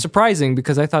was surprising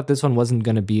because I thought this one wasn't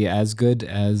going to be as good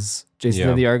as Jason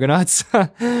and the Argonauts. But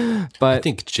I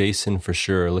think Jason, for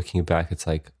sure, looking back, it's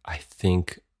like, I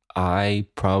think I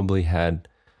probably had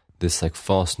this like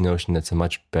false notion that's a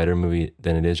much better movie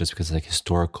than it is, just because it's like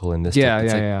historical and this stuff.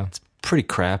 It's pretty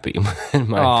crappy in my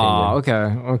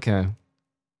opinion. Okay.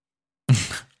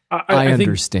 I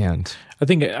understand. I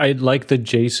think I like the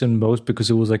Jason most because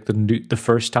it was like the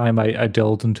first time I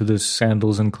delved into the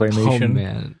sandals and claymation. Oh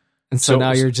man. And so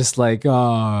now you're just like,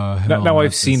 now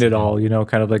I've seen it all,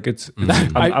 kind of like it's.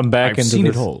 I'm back into seen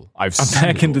this. it all. I'm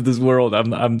back into this world.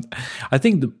 I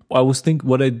think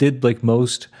what I did like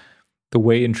most, the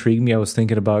way it intrigued me. I was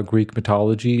thinking about Greek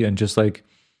mythology and just like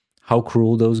how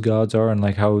cruel those gods are, and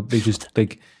like how they just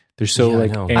like they're so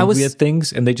angry at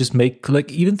things, and they just make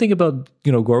like, even think about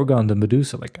Gorgon the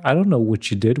Medusa. Like, I don't know what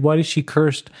she did. Why is she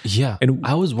cursed? Yeah, and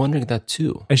I was wondering that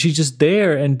too. And she's just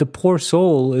there, and the poor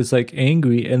soul is like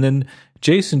angry, and then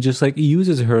Jason just like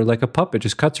uses her like a puppet,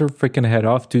 just cuts her freaking head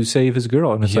off to save his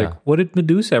girl. And it's like, what did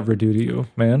Medusa ever do to you,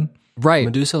 man? Right.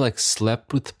 Medusa like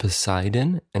slept with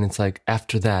Poseidon, and it's like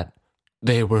after that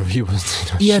she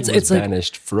was it's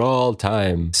banished for all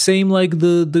time. Same like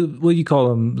the what do you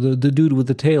call him, the dude with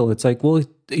the tail. It's like, well,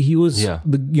 he was, Yeah.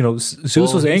 Zeus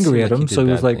Well, was he angry seemed at like he him, did so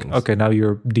he was bad like, things. okay, now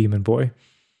you're demon boy.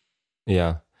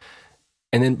 Yeah.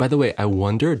 And then, by the way, I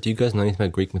wonder, do you guys know anything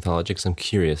about Greek mythology? Because I'm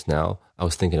curious now. I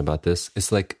was thinking about this. It's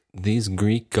like these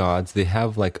Greek gods, they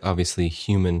have like obviously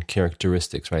human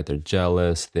characteristics, right? They're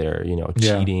jealous, they're,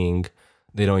 Yeah. cheating.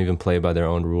 They don't even play by their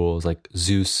own rules. Like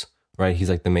Zeus, right? He's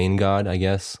like the main god, I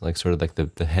guess, like sort of like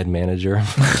the head manager.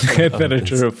 Head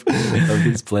manager of of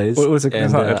this place. what was it? It's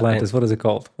And, not Atlantis. What is it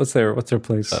called? What's their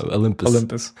place? Olympus.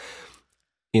 Olympus.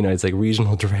 It's like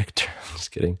regional director. I'm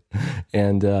just kidding.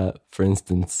 And for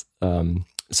instance,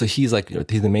 so he's like,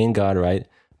 he's the main god, right?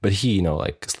 But he,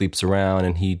 like sleeps around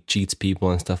and he cheats people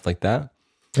and stuff like that.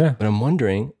 Yeah. But I'm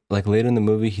wondering, like later in the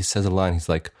movie, he says a line. He's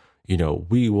like,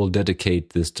 we will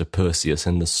dedicate this to Perseus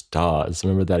and the stars.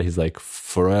 Remember that? He's like,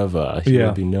 forever he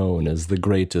will be known as the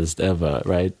greatest ever,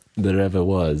 right? There ever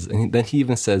was. And then he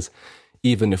even says,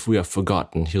 even if we are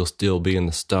forgotten, he'll still be in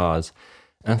the stars.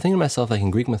 And I'm thinking to myself, like in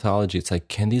Greek mythology, it's like,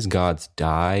 can these gods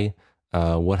die?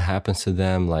 What happens to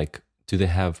them? Like,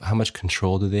 how much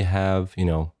control do they have?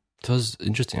 It was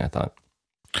interesting, I thought.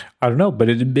 I don't know, but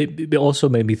it also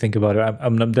made me think about it.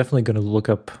 I'm definitely going to look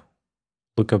up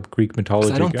Greek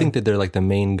mythology. I don't again. think that they're like the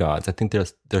main gods. I think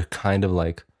they're kind of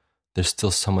like, there's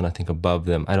still someone I think above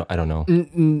them. I don't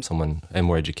know. Someone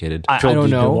more educated. I Joel, don't do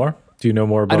you know. more? Do you know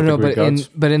more about I don't the know, Greek gods?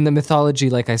 but in the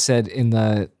mythology, like I said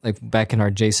back in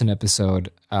our Jason episode,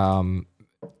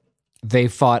 they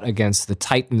fought against the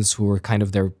Titans, who were kind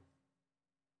of their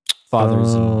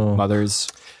fathers and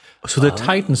mothers. So the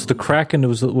Titans, the Kraken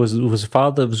was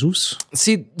father of Zeus.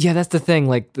 See, yeah, that's the thing.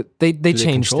 Like they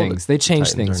change control things. the They change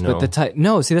Titans, things, or but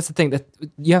no. See, that's the thing. That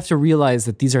you have to realize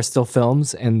that these are still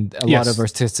films, and a lot Yes. of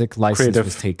artistic license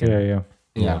was taken. Yeah.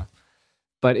 Yeah.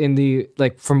 But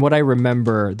from what I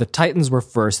remember, the Titans were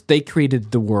first. They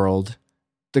created the world.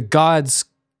 The gods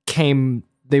came.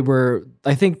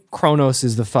 I think Kronos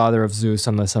is the father of Zeus,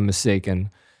 unless I'm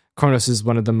mistaken. Kronos is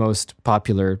one of the most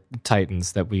popular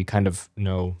Titans that we kind of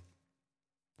know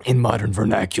in modern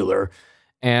vernacular.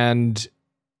 And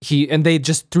they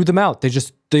just threw them out.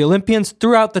 The Olympians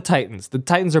threw out the Titans. The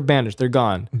Titans are banished. They're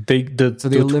gone. So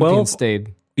The Olympians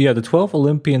stayed. Yeah, the 12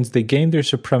 Olympians, they gained their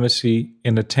supremacy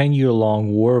in a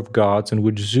 10-year-long war of gods in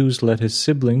which Zeus led his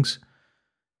siblings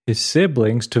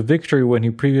to victory when he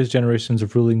previous generations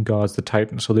of ruling gods, the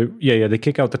Titans. So they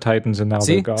kick out the Titans and now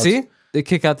they're gods. See? They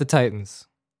kick out the Titans.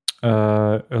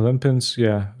 Olympians,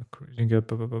 yeah.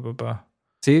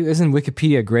 See, isn't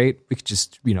Wikipedia great? We could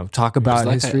just, talk about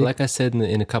history. Like I said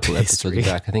in a couple episodes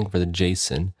back, I think for the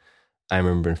Jason, I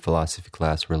remember in philosophy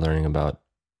class, we're learning about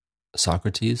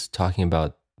Socrates, talking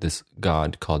about this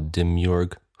god called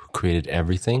Demiurge, who created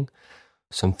everything.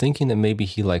 So I'm thinking that maybe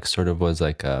he like sort of was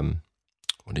like,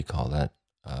 what do you call that?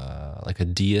 Like a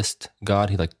deist god.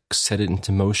 He like set it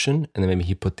into motion, and then maybe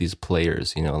he put these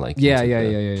players, like yeah.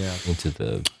 into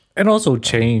the. And also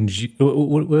change,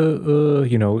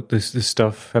 this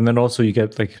stuff. And then also you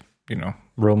get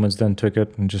Romans then took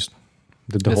it and just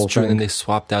did the whole That's true. thing. And they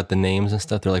swapped out the names and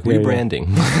stuff. They're like, Yeah,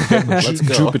 rebranding. Let's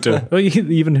go. Jupiter. Oh,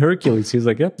 even Hercules. He's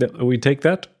like, yep, we take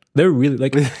that. They're really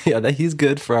like, He's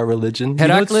good for our religion.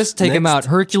 Heracles, take him next? out.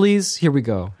 Hercules, here we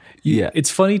go. Yeah. it's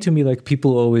funny to me, like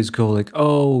people always go like,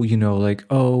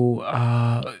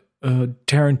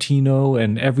 Tarantino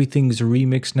and everything's a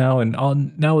remix now,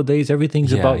 and nowadays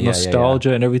everything's about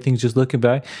nostalgia and everything's just looking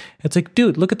back. It's like,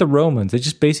 dude, look at the Romans. They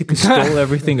just basically stole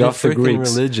everything off the freaking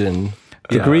Greeks. Religion.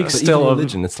 The Greeks But still even have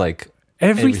religion. It's like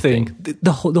everything.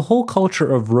 The whole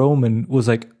culture of Roman was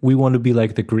like, we want to be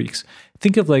like the Greeks.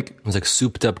 Think of like, It was like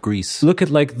souped up Greece. look at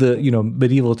like the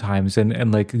medieval times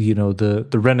and like the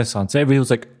Renaissance. Everybody was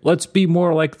like, let's be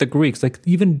more like the Greeks. Like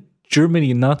even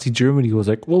Germany, Nazi Germany was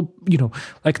like, well,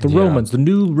 like the Romans, the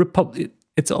new republic.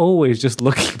 It's always just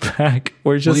looking back.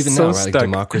 We're just Even so now, right? stuck. Like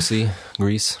democracy,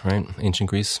 Greece, right? Ancient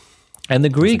Greece. And the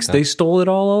Greeks, that. they stole it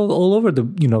all over the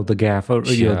the Gaff or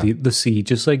the sea.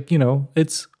 Just like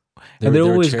it's. And they're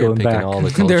always going back. All the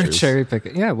They're cultures. cherry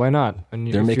picking. Yeah, why not?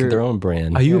 They're making their own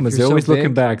brand. Humans, if they're you're always so looking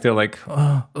big- back. They're like,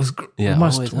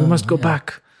 we must go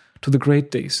back to the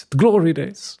great days, the glory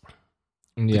days.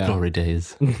 Yeah. Glory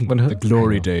days. The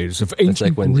glory days of It's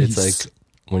ancient like when Greece. it's like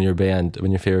when your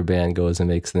favorite band goes and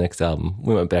makes the next album.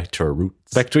 We went back to our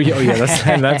roots. back to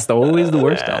that's always the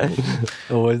worst album.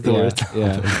 Always the worst.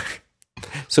 Yeah.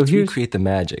 So To here's recreate the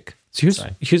magic.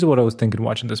 here's what I was thinking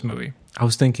watching this movie. I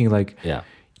was thinking like, Yeah.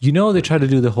 they tried to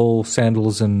do the whole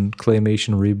Sandals and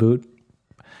Claymation reboot,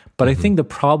 but I think the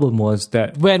problem was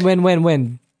that When?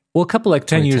 a couple like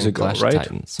 10 years 2010 ago, Clash of right?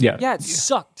 Titans. Yeah, it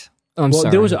sucked. I'm Well,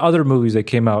 sorry. there was other movies that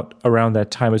came out around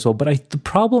that time as well. But the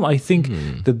problem, I think,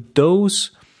 that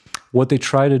what they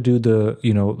try to do,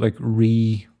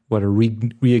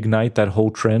 reignite that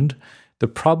whole trend. The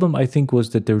problem, I think,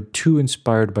 was that they're too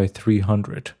inspired by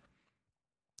 300.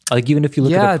 Like, even if you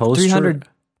look at the poster, 300.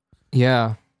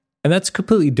 Yeah. and that's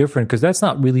completely different because that's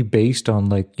not really based on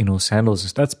like,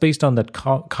 sandals. That's based on that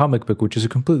comic book, which is a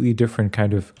completely different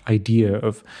kind of idea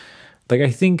of, like, I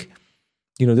think,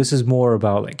 this is more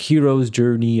about like hero's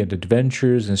journey and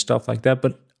adventures and stuff like that.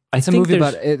 But it's a movie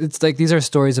about, it's like, these are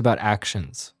stories about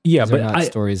actions. Yeah, these but are not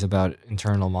stories about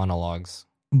internal monologues.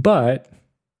 But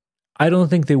I don't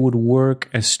think they would work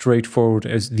as straightforward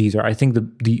as these are. I think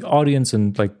the audience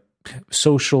and like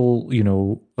social,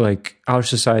 like our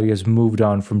society has moved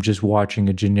on from just watching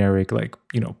a generic like,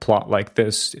 plot like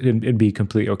this and be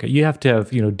completely okay. You have to have,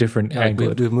 different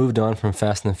angles. We've moved on from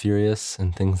Fast and the Furious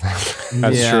and things like that.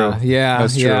 That's true. Yeah.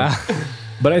 That's true. Yeah.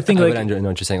 But I think I like, know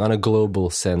what you're saying on a global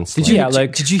sense. Did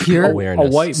you hear awareness. A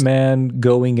white man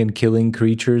going and killing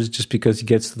creatures just because he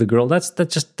gets to the girl? That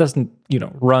just doesn't,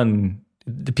 run.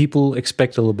 The people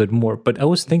expect a little bit more. But I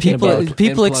was thinking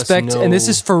people expect, and this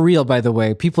is for real, by the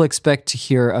way, people expect to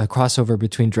hear a crossover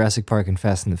between Jurassic Park and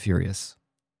Fast and the Furious.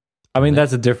 I mean,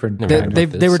 that's a different.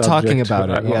 They were talking about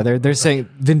it. Yeah, they're saying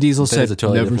Vin Diesel said,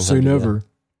 totally "Never say never."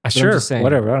 Yeah. Sure,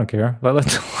 whatever. I don't care. Let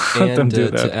them do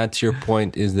that. To add to your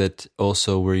point, is that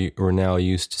also we're now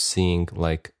used to seeing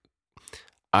like.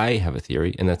 I have a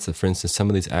theory, and that's that, for instance, some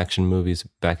of these action movies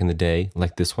back in the day,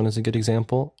 like this one is a good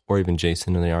example, or even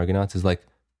Jason and the Argonauts, is like,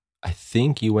 I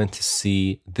think you went to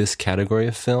see this category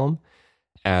of film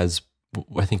as,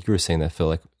 I think you were saying that, Phil,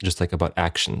 like just like about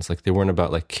actions. Like they weren't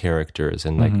about like characters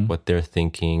and like what they're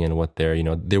thinking and what they're,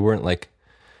 they weren't like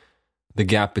the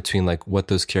gap between like what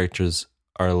those characters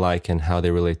are like and how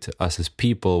they relate to us as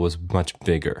people was much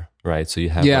bigger, right? So you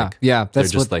have they're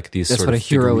just like these sort of what a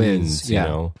hero figurines, is.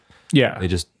 Yeah. They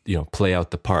just, play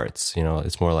out the parts,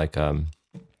 it's more like a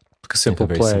simple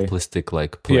very play. simplistic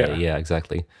like play. Yeah,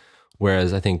 exactly.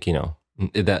 Whereas I think,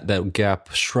 that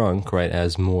gap shrunk, right,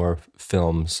 as more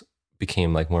films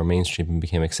became like more mainstream and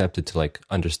became accepted to like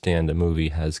understand a movie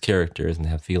has characters and they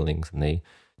have feelings and they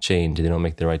change and they don't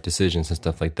make the right decisions and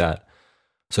stuff like that.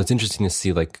 So it's interesting to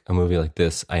see like a movie like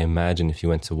this. I imagine if you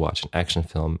went to watch an action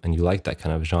film and you liked that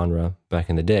kind of genre back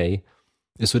in the day,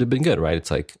 this would have been good, right?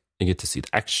 It's like, you get to see the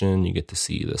action, you get to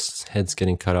see the heads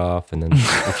getting cut off, and then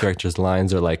the characters'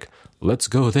 lines are like, let's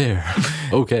go there.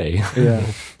 Okay. Yeah.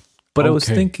 But I was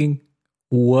thinking,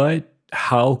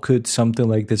 how could something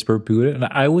like this be booted? And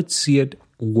I would see it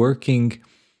working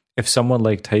if someone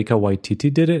like Taika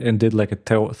Waititi did it and did like a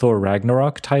Thor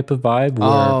Ragnarok type of vibe.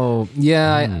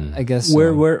 I guess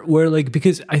where like,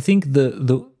 because I think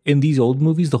the in these old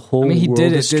movies, the whole world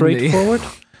is straightforward.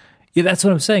 Yeah, that's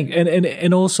what I'm saying.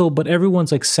 And also, but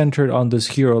everyone's like centered on this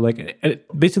hero. Like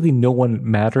basically no one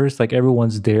matters. Like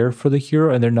everyone's there for the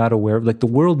hero and they're not aware of, like, the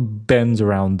world bends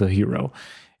around the hero.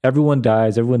 Everyone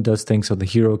dies, everyone does things so the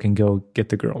hero can go get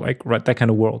the girl. Like, right, that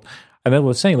kind of world. And then I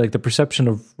was saying, like, the perception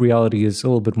of reality is a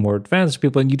little bit more advanced to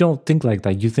people, and you don't think like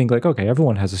that. You think like, okay,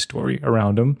 everyone has a story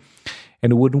around him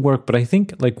and it wouldn't work. But I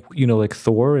think like, like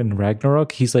Thor in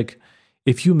Ragnarok, he's like,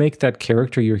 if you make that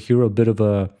character, your hero, a bit of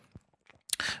a,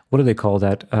 what do they call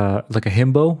that? Like a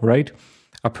himbo, right?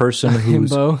 A person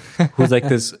who's like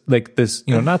this,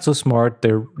 not so smart.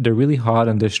 They're really hot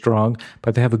and they're strong,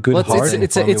 but they have a good heart.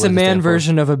 It's a man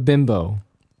version of a bimbo.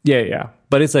 Yeah.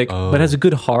 But it's like, but has a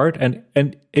good heart, and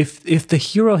if the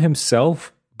hero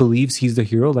himself believes he's the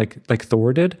hero, like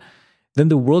Thor did, then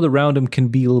the world around him can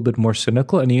be a little bit more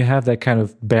cynical, and you have that kind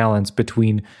of balance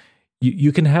between.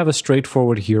 You can have a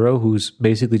straightforward hero who's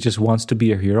basically just wants to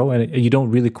be a hero, and you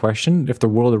don't really question if the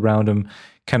world around him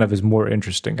kind of is more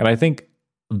interesting. And I think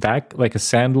that, like a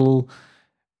Sandal,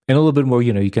 and a little bit more,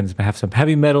 you can have some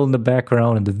heavy metal in the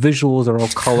background, and the visuals are all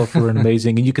colorful and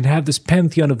amazing, and you can have this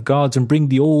pantheon of gods and bring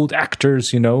the old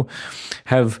actors,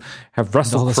 have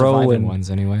Russell Crowe and ones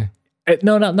anyway.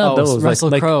 No, not those. Russell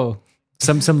Crowe.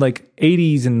 Some like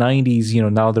 80s and 90s,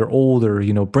 now they're older,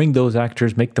 bring those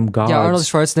actors, make them gods. Yeah, Arnold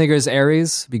Schwarzenegger's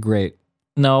Ares be great.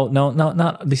 No,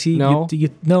 not. See, no,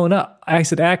 not. I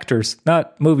said actors,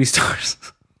 not movie stars.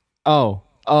 Oh,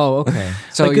 okay.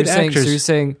 So like you're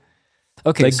saying,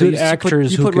 okay, like so good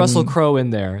actors. You put Russell Crowe in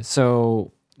there.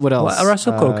 So what else? Well,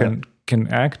 Russell Crowe can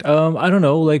act. I don't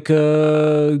know, like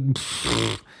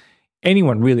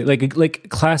anyone really, like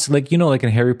class, like like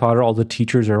in Harry Potter, all the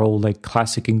teachers are all like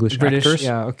classic English British actors.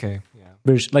 Yeah, okay, yeah.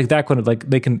 British, like that kind of, like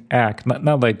they can act,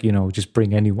 not like just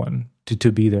bring anyone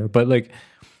to be there, but like,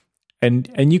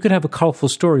 and you could have a colorful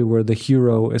story where the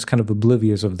hero is kind of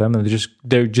oblivious of them, and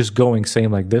they're just going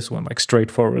same like this one, like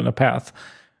straightforward in a path.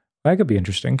 That could be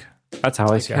interesting. That's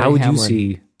how I see it. How would you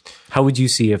see How would you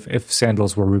see if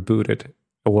Sandals were rebooted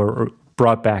or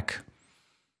brought back?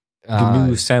 The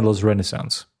new Sandals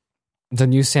Renaissance. The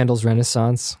new Sandals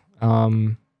Renaissance.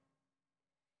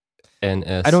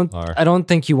 NSR. I don't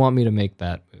think you want me to make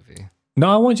that movie. No,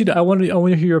 I want to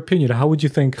hear your opinion. How would you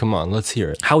think? Come on, let's hear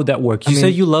it. How would that work? You say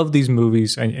you love these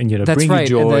movies and that's bring right,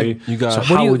 you joy. and You got. So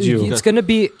how would you? It's gonna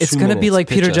be like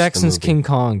pitch Peter us the Jackson's movie. King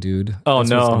Kong, dude. Oh, That's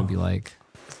no. what it's gonna be like.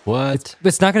 What?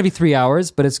 It's not gonna be 3 hours,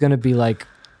 but it's gonna be like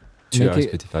 2 make hours,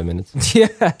 it- 55 minutes. yeah.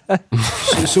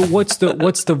 So what's the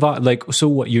vibe? Like, so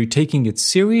what? You're taking it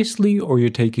seriously or you're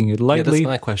taking it Yeah, lightly? that's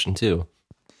my question too.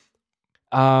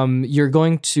 You're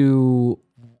going to.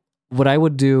 What I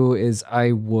would do is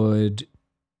I would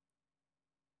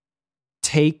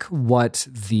take what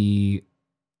the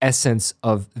essence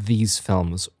of these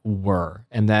films were,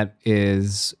 and that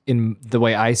is, in the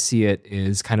way I see it,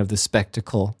 is kind of the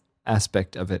spectacle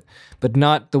aspect of it, but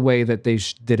not the way that they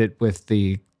did it with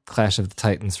the Clash of the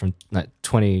Titans from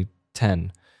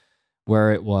 2010,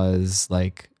 where it was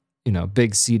like,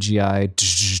 big CGI,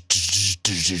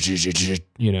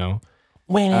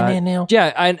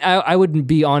 yeah, I would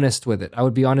be honest with it. I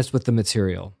would be honest with the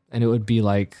material, and it would be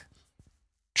like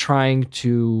trying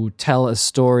to tell a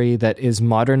story that is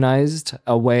modernized,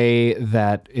 a way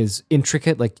that is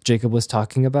intricate, like Jacob was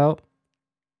talking about,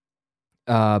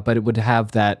 but it would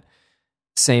have that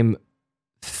same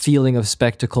feeling of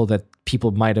spectacle that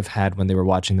people might have had when they were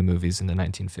watching the movies in the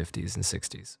 1950s and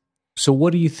 60s. So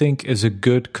what do you think is a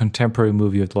good contemporary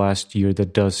movie of the last year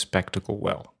that does spectacle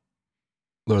well?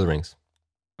 Lord of the Rings.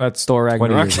 That's Thor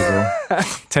 20 Ragnarok. years ago.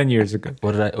 10 years ago.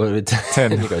 What did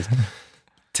 10. you guys?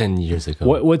 10 years ago.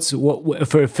 What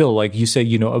for Phil, like you say,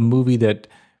 a movie that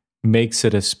makes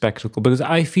it a spectacle? Because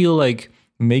I feel like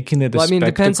making it a spectacle.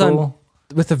 It depends on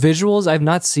with the visuals. I've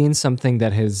not seen something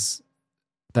that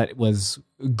was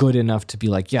good enough to be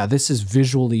like, yeah, this is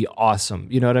visually awesome.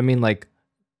 You know what I mean? Like,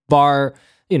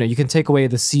 you can take away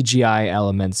the CGI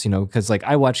elements, because like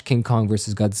I watched King Kong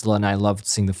versus Godzilla and I loved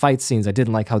seeing the fight scenes. I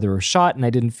didn't like how they were shot, and I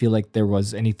didn't feel like there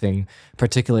was anything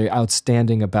particularly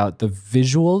outstanding about the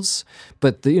visuals.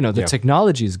 But the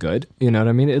technology is good. You know what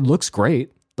I mean? It looks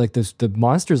great. Like the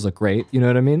monsters look great. You know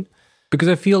what I mean? Because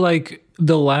I feel like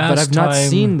the last But I've not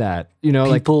seen that. people-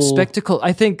 Like spectacle.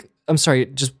 I think, I'm sorry,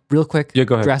 just real quick. Yeah,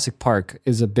 go ahead. Jurassic Park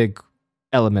is a big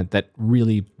element that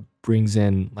really brings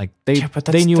in, like, but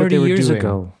they knew what they were years doing.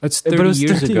 ago. That's But 30 it was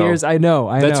years 30 ago. years. I know.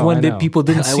 That's when people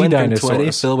didn't I see went from dinosaurs.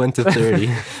 20, Phil went to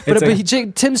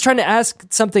 30. Tim's trying to ask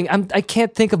something. I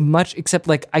can't think of much except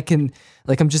like I'm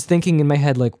just thinking in my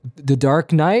head, like The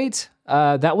Dark Knight.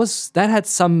 That had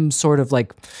some sort of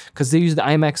like, because they used the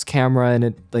IMAX camera and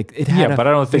it had but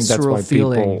I don't think that's visceral why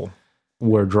feeling. people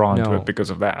were drawn to No. it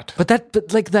because of that. But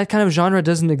that kind of genre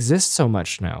doesn't exist so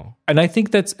much now. And I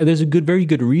think there's a very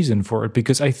good reason for it,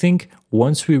 because I think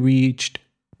once we reached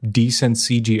decent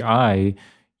CGI,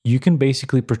 you can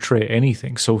basically portray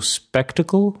anything. So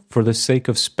spectacle for the sake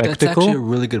of That's spectacle. actually a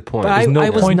really good point. But no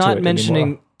I was point to not it mentioning.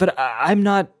 anymore. But I'm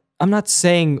not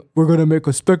saying we're gonna make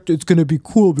a spectacle. It's gonna be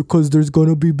cool because there's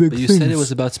gonna be big But you things. said it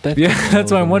was about spectacle. Yeah,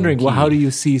 that's why I'm wondering. Well, how do you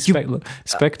see spectacle?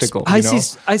 I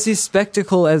see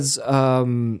spectacle as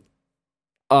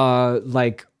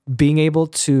like being able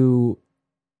to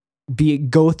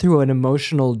go through an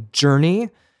emotional journey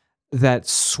that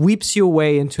sweeps you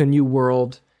away into a new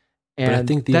world. And But I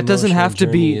think the that doesn't have to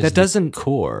be. emotional journey That is doesn't. the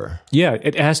core. Yeah,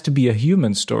 it has to be a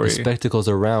human The story. spectacles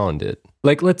around it.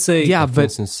 Like, let's say, Yeah, For but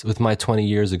instance, with my 20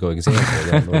 years ago example,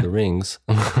 that Lord of the Rings,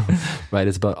 right?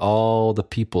 It's about all the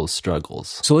people's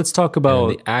struggles. so let's talk And about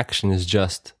the action is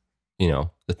just, the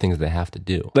things they have to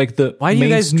do. like the why do you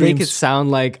guys make mainstream it sound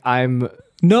like I'm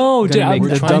No, gonna make I'm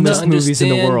the trying dumbest to movies in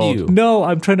the understand world? you. No,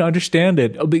 I'm trying to understand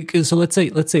it. Because so let's say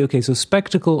okay, so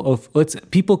spectacle of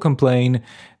people complain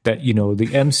that the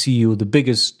MCU, the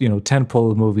biggest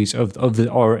tentpole movies of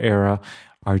our era,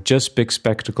 are just big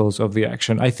spectacles of the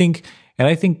action. I think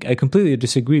I completely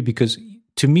disagree, because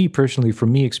to me personally,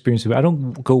 from me experience, I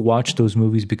don't go watch those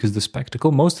movies because the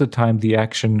spectacle. Most of the time, the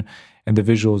action and the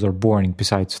visuals are boring.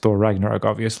 Besides Thor Ragnarok,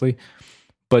 obviously,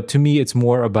 but to me, it's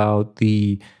more about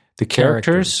the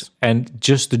characters and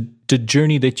just the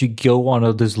journey that you go on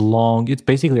of this long. It's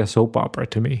basically a soap opera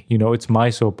to me. It's my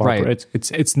soap opera. Right.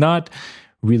 It's not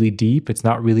really deep. It's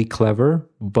not really clever,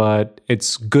 but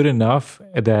it's good enough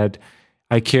that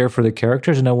I care for the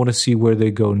characters and I want to see where they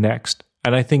go next.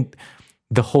 And I think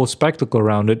the whole spectacle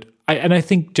around it, I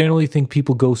generally think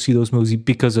people go see those movies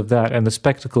because of that. And the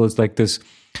spectacle is like this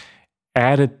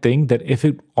added thing that if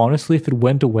it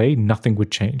went away, nothing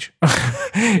would change.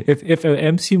 if an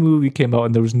MC movie came out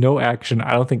and there was no action,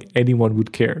 I don't think anyone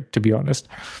would care, to be honest.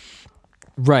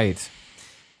 right.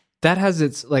 that has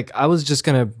its like. I was just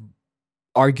gonna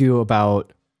argue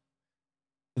about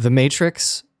The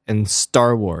Matrix and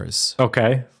Star Wars,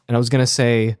 Okay. and I was gonna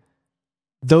say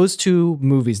those two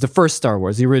movies, the first Star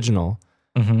Wars, the original,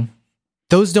 Mm-hmm.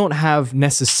 those don't have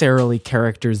necessarily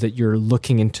characters that you're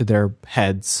looking into their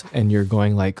heads and you're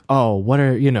going like, oh, what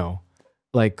are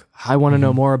like I want to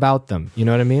know more about them. You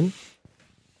know what I mean?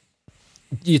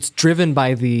 It's driven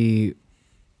by the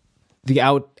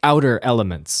outer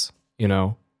elements,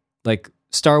 like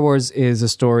Star Wars is a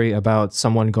story about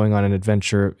someone going on an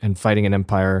adventure and fighting an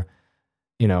empire,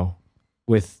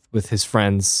 with his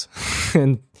friends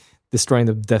and destroying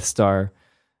the Death Star,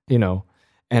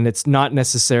 and it's not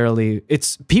necessarily,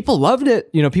 people loved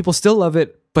it, people still love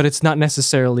it, but it's not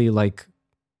necessarily like,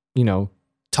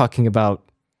 talking about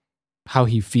how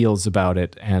he feels about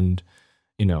it and,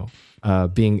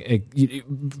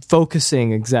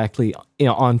 focusing exactly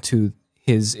onto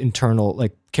his internal,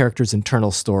 like character's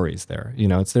internal stories there.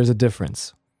 There's a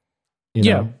difference.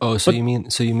 Yeah. Oh, so you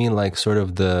mean like sort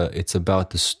of it's about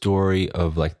the story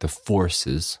of like the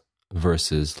forces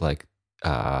versus like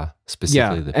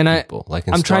specifically the people. Like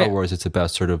in Star Wars, it's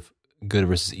about sort of good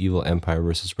versus evil, Empire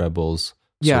versus rebels.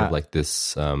 Sort of like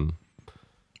this.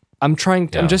 I'm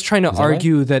just trying to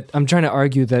argue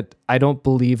that I don't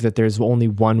believe that there's only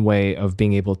one way of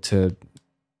being able to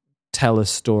tell a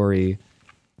story.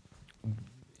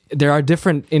 There are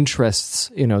different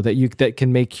interests, that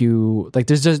can make you like.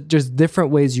 There's different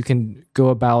ways you can go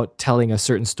about telling a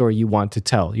certain story you want to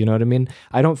tell. You know what I mean?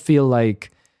 I don't feel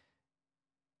like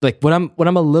what I'm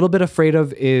a little bit afraid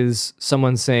of is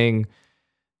someone saying,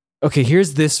 "Okay,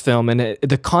 here's this film, and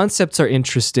the concepts are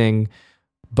interesting,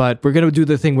 but we're going to do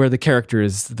the thing where the character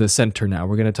is the center now.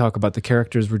 We're going to talk about the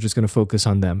characters. We're just going to focus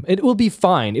on them. It will be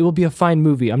fine. It will be a fine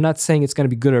movie. I'm not saying it's going to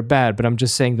be good or bad, but I'm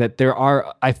just saying that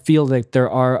I feel like there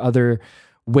are other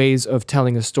ways of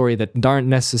telling a story that don't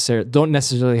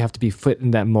necessarily have to be fit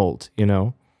in that mold,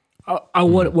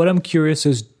 What I'm curious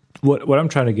is, what I'm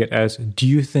trying to get at is, do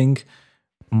you think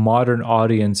modern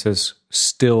audiences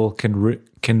still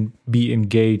can be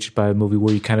engaged by a movie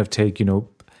where you kind of take,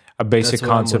 a basic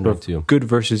concept of good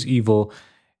versus evil,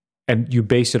 and you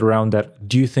base it around that?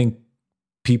 Do you think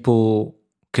people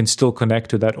can still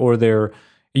connect to that, or they're,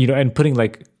 and putting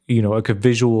like, like a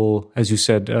visual, as you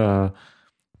said,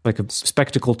 like a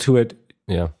spectacle to it?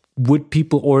 Yeah. Would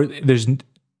people, or there's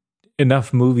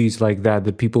enough movies like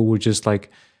that people would just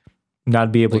like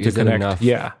not be able to connect?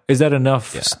 Yeah. Is that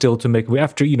enough still to make,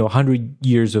 after, 100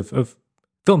 years of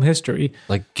film history?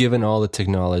 Like, given all the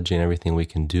technology and everything we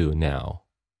can do now.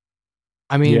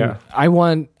 I mean,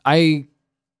 I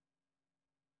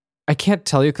can't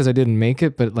tell you because I didn't make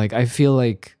it, but like I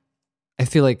think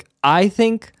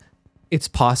it's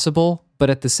possible, but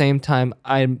at the same time,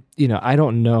 I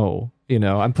don't know.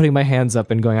 I'm putting my hands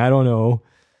up and going, I don't know.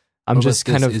 I'm just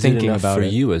kind of thinking about it. For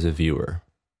you as a viewer,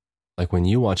 like when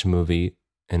you watch a movie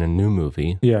and a new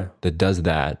movie that does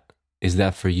that, is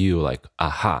that for you like,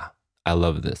 aha, I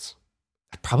love this?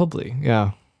 Probably,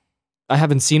 yeah. I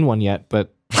haven't seen one yet,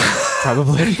 but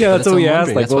probably. Yeah, that's what we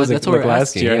asked. Like, that's what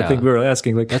last year? Yeah. I think we were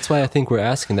asking. Like, that's why I think we're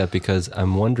asking that, because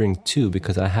I'm wondering too.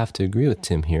 Because I have to agree with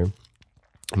Tim here,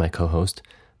 my co-host,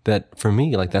 that for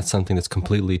me, like that's something that's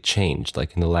completely changed.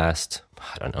 Like in the last,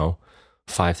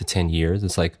 5 to 10 years,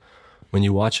 it's like when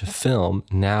you watch a film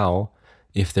now,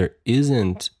 if there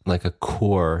isn't like a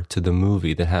core to the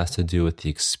movie that has to do with the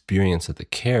experience of the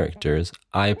characters,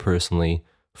 I personally,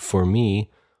 for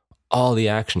me, all the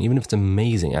action, even if it's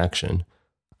amazing action,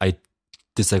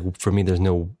 for me, there's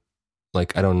no,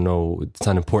 like, I don't know, it's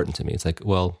not important to me. It's like,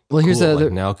 well, here's cool.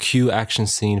 Like, now cue action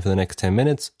scene for the next 10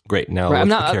 minutes. Great. Now what's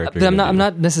the character? I'm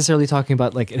not necessarily talking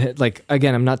about like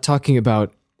again, I'm not talking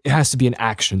about it has to be an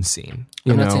action scene.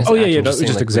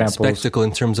 Just examples. Spectacle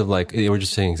in terms of like, we're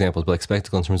just saying examples, but like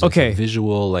spectacle in terms of like,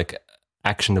 visual, like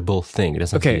actionable thing. It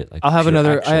doesn't have to be like, I'll have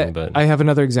another action, I have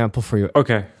another example for you.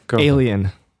 Okay, go.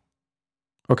 Alien.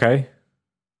 Okay.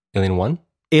 Alien 1?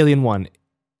 Alien 1.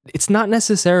 It's not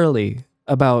necessarily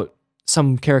about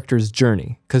some character's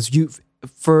journey, because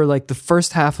for like the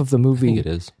first half of the movie, I think it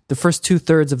is. The first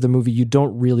 2/3 of the movie, you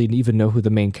don't really even know who the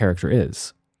main character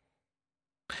is.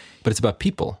 But it's about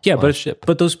people. Yeah,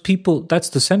 but those people, that's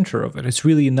the center of it. It's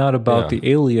really not about the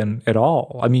alien at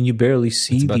all. I mean, you barely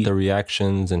see it's about the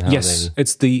reactions and how it's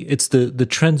the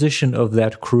transition of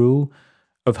that crew,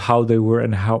 of how they were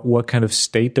and what kind of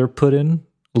state they're put in.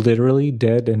 Literally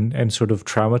dead and sort of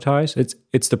traumatized.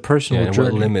 It's the personal and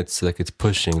journey. What limits like it's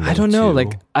pushing them I don't know.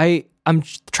 Like I'm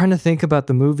trying to think about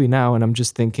the movie now, and I'm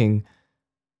just thinking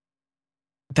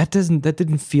that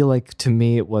didn't feel like, to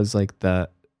me, it was like the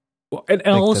and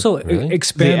I'll also really? The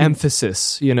expand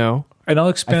emphasis, you know. and I'll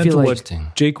expand to feel like- what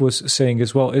Jake was saying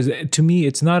as well. Is to me,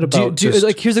 it's not about just,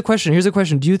 like here's a question.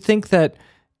 Do you think that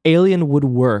Alien would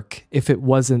work if it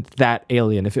wasn't that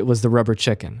alien? If it was the rubber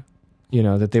chicken, you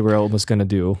know, that they were almost going to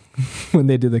do when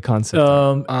they did the concept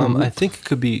art? I think it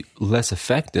could be less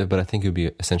effective, but I think it would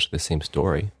be essentially the same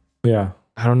story. yeah.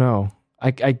 I don't know. I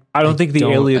don't think the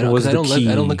alien was the key.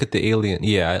 I don't look at the alien.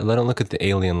 Yeah, I don't look at the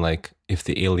alien like if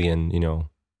the alien, you know.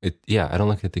 I don't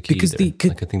look at the key Because either. the-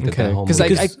 Like I think that okay. the whole 'Cause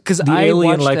movie I- is- because the I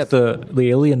alien, watched like that- the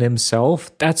alien himself,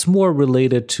 that's more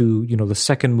related to, you know, the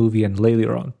second movie and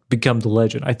later on become the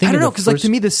legend. I think I don't in know, the because like first-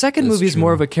 to me the second That's movie is more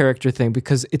true. of a character thing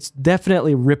because it's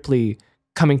definitely Ripley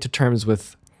coming to terms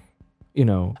with, you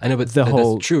know, I know, but the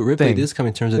whole that's true. Ripley thing. is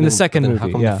coming to terms with In the it, but second then How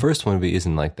movie, come yeah. the first movie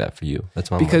isn't like that for you? That's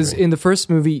why I'm because wondering. in the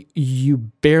first movie you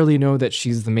barely know that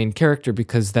she's the main character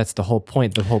because that's the whole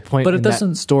point. The whole point But it in doesn't-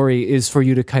 that story is for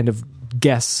you to kind of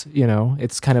guess, you know.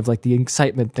 It's kind of like the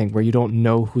excitement thing where you don't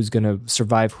know who's going to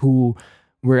survive, who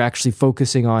we're actually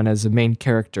focusing on as a main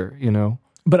character, you know.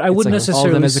 but I It's wouldn't like all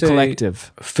of them necessarily as a say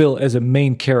collective. Phil as a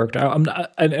main character. I'm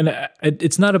not, and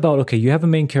it's not about, okay, you have a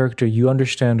main character, you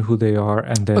understand who they are,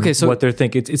 and then Okay, so- what they're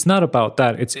thinking. It's not about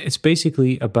that. It's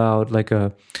basically about like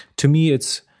to me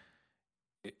it's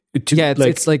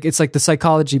It's like the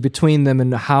psychology between them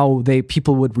and how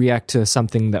people would react to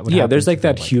something that would happen there's to like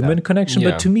them that human that. connection.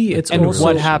 Yeah. But to me, it's And also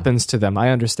what happens to them.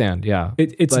 I understand. Yeah.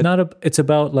 It's But- not it's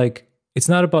about like, it's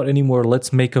not about anymore.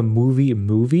 Let's make a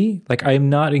movie. Like I am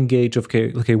not engaged.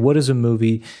 Okay, what is a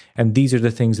movie? And these are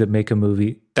the things that make a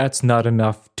movie. That's not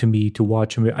enough to me to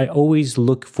watch a movie. I always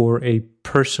look for a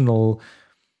personal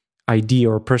idea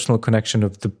or personal connection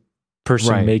of the person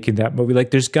Right. making that movie.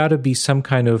 Like there's got to be some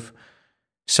kind of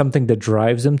something that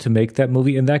drives them to make that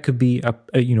movie, and that could be a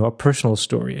personal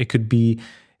story. It could be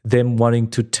them wanting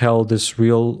to tell this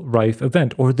real life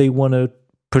event, or they want to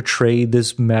portray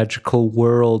this magical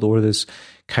world or this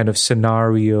kind of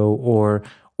scenario, or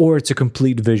it's a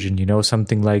complete vision, you know,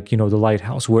 something like, you know, The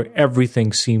Lighthouse, where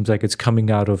everything seems like it's coming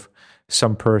out of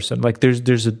some person. Like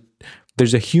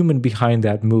there's a human behind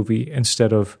that movie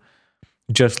instead of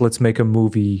just let's make a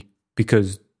movie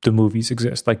because the movies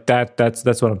exist. Like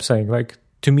that's what I'm saying. Like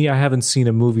to me, I haven't seen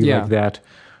a movie Yeah. like that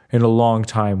in a long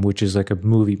time, which is like a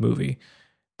movie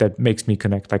that makes me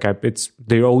connect. Like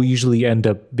they all usually end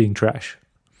up being trash.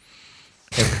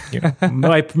 And, you know,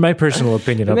 my personal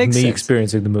opinion of me makes sense.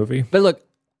 experiencing the movie. But look,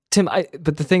 Tim,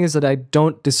 but the thing is that I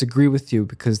don't disagree with you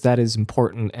because that is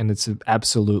important and it's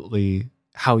absolutely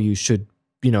how you should,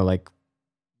 you know, like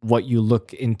what you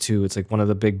look into. It's like one of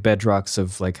the big bedrocks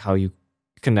of like how you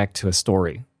connect to a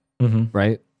story, Mm-hmm.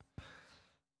 right?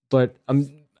 But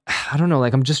I don't know,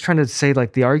 like I'm just trying to say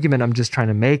like the argument I'm just trying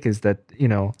to make is that, you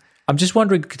know, I'm just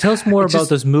wondering. Tell us more It about just-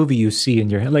 this movie you see in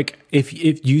your head. Like if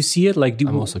you see it, like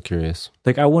I'm also curious.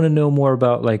 like I want to know more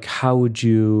about like how would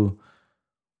you,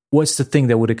 what's the thing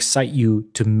that would excite you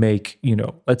to make, you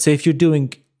know, let's say if you're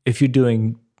doing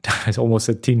I almost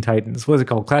said Teen Titans. What's it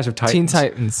called? Clash of Titans. Teen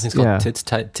Titans. It's called Yeah. Tit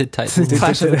Titans.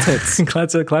 Clash of the Tits.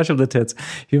 Clash of the Tits.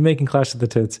 If you're making Clash of the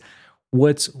Tits,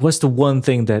 what's the one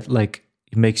thing that like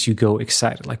makes you go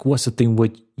excited? Like what's the thing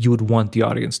what you would want the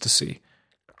audience to see?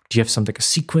 Do you have something, a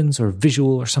sequence or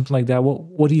visual or something like that?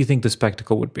 What do you think the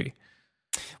spectacle would be?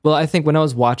 Well, I think when I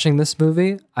was watching this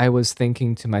movie, I was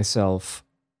thinking to myself,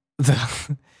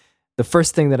 the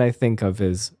first thing that I think of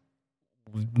is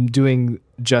doing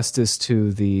justice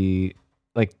to the,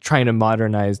 like trying to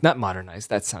not modernize,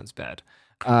 that sounds bad.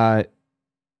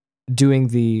 Doing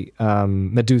the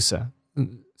Medusa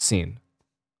scene.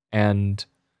 And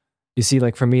you see,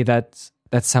 like for me, that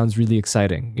sounds really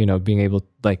exciting, you know, being able,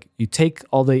 like you take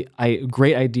all the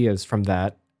great ideas from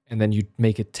that and then you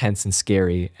make it tense and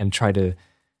scary and try to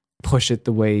push it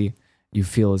the way you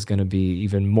feel is going to be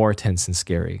even more tense and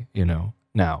scary, you know,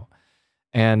 now.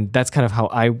 And that's kind of how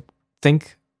I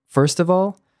think, first of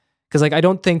all, because like I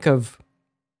don't think of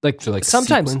like, So like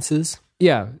sometimes sequences.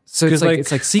 yeah, so 'Cause, it's like like-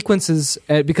 it's like sequences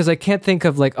because I can't think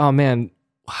of like, oh man,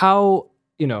 how,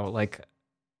 you know, like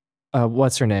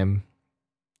what's her name?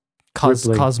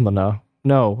 Ripley. Cosmona.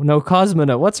 No,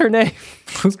 Cosmona. What's her name?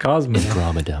 Who's Cosmos?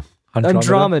 Andromeda.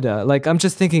 Andromeda. Like I'm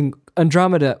just thinking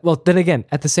Andromeda. Well, then again,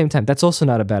 at the same time, that's also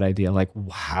not a bad idea. Like,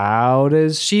 how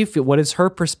does she feel? What is her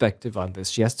perspective on this?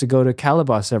 She has to go to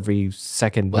Calabas every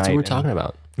second That's night. what we're and, talking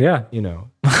about. Yeah. You know,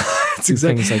 It's do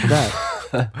exactly. things like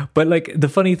that. But like the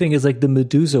funny thing is like the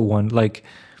Medusa one, like,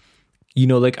 you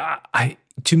know, like I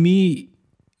to me,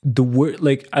 the word,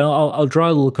 like I'll draw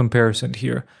a little comparison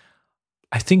here.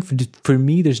 I think for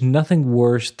me, there's nothing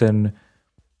worse than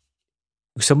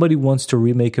somebody wants to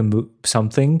remake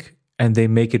something and they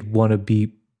make it want to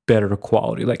be better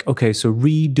quality. Like, okay, so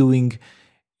redoing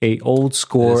a old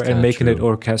score That's and kinda making it true.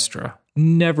 orchestra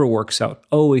never works out.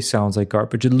 Always sounds like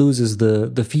garbage. It loses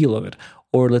the feel of it.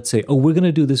 Or let's say, oh, we're going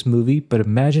to do this movie, but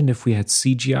imagine if we had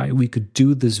CGI, we could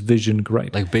do this vision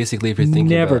right. Like basically, if you're thinking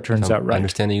Never about, turns if I'm out right.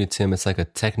 Understanding you, Tim, it's like a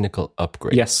technical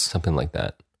upgrade. Yes. Something like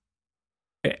that.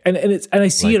 And I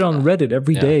see Like, it on Reddit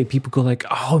every yeah. day. People go like,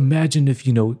 oh, imagine if,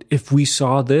 if we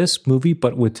saw this movie,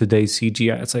 but with today's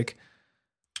CGI. It's like,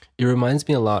 It reminds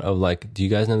me a lot of like, do you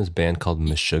guys know this band called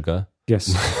Meshuggah? yes.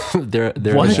 they're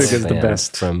What? a Meshuggah's the band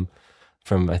best. from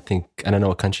I think, I don't know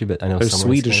what country, but I know They're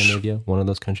somewhere Swedish. in Scandinavia, one of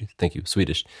those countries. Thank you,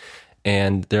 Swedish.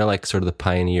 And they're like sort of the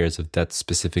pioneers of that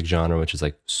specific genre, which is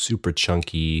like super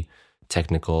chunky,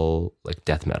 technical, like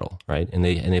death metal, right? And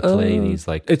they play these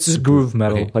like It's just groove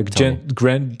metal. okay, like tell me.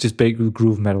 Grant just big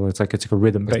groove metal. It's like a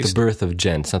rhythm like the based. birth of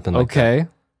Gen, something like that. Okay.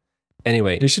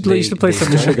 Anyway, You should play some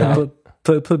Meshuggah.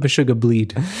 Put Meshuggah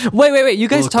bleed. Wait. You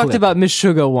guys Little talked clip. about Miss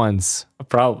Sugar once.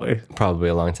 Probably.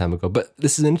 a long time ago. But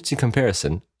this is an interesting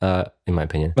comparison, in my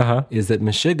opinion. Uh-huh. Is that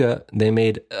Meshuggah, they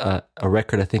made a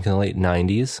record, I think, in the late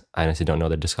 90s. I honestly don't know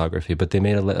their discography, but they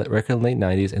made a record in the late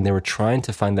 90s, and they were trying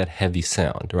to find that heavy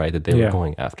sound, right, that they were Yeah.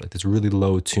 going after. Like this really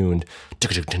low-tuned...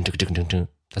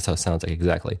 That's how it sounds like,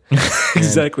 exactly.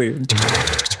 Exactly.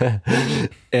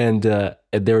 And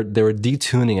they were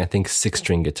detuning, I think,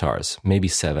 6-string guitars, maybe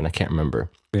 7, I can't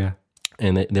remember. Yeah.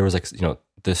 And there was like,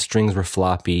 the strings were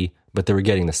floppy, but they were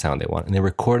getting the sound they want. And they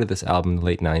recorded this album in the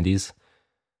late 90s,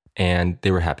 and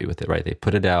they were happy with it, right? They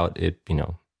put it out.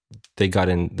 They got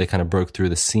in, they kind of broke through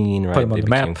the scene, right? Put 'em on They the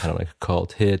became map. kind of like a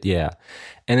cult hit, yeah.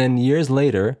 And then years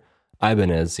later,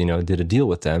 Ibanez, did a deal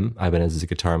with them. Ibanez is a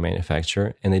guitar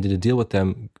manufacturer, and they did a deal with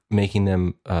them, making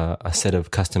them a set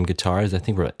of custom guitars. I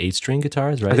think were 8-string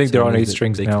guitars, right? I think So they're it on means 8 that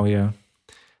strings they now, yeah.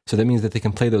 So that means that they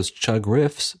can play those chug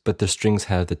riffs, but the strings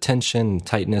have the tension and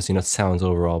tightness. It sounds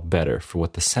overall better for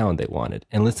what the sound they wanted.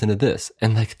 And listen to this.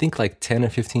 And I think like 10 or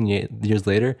 15 years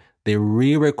later, they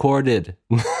re-recorded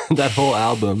that whole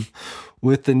album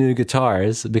with the new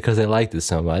guitars because they liked it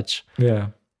so much. Yeah.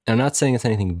 And I'm not saying it's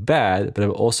anything bad, but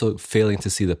I'm also failing to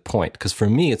see the point. Because for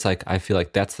me, it's like, I feel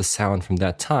like that's the sound from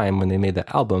that time when they made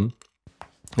that album.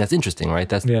 That's interesting, right?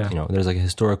 That's, Yeah. there's like a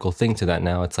historical thing to that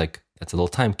now. It's like, that's a little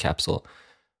time capsule.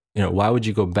 Why would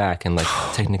you go back and like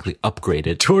technically upgrade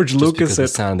it? George just Lucas because the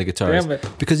said, sound of the guitars. "Damn it."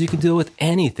 Because you can do it with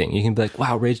anything. You can be like,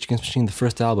 wow, Rage Against the Machine, the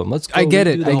first album. Let's go. I get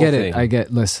redo it. the I whole get thing.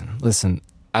 it. Listen.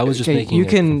 I was just Okay, making you a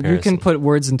can comparison. put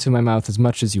words into my mouth as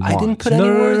much as you want. I didn't put any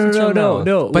words into your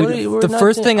mouth. But We're the not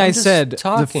first doing- thing I'm I just said,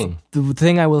 talking. the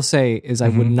thing I will say is I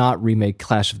would not remake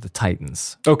Clash of the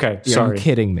Titans. Okay, You're sorry.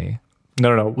 kidding me.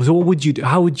 No. So what would you do?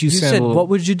 How would you, You said, sandal what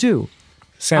would you do?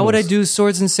 sandals? How would I do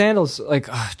swords and sandals? Like,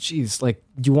 jeez, like,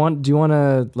 do you want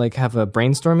to like have a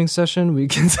brainstorming session? We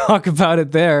can talk about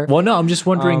it there. Well, no, I'm just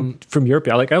wondering from Europe.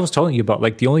 Like I was telling you about,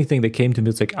 like the only thing that came to me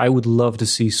is like I would love to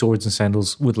see swords and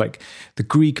sandals with like the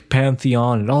Greek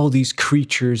pantheon and all these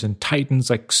creatures and titans,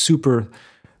 like super,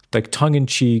 like tongue in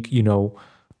cheek,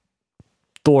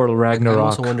 Thor Ragnarok. I'm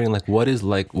also wondering, what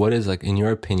is in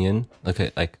your opinion, like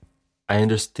I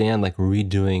understand like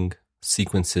redoing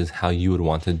sequences how you would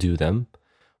want to do them,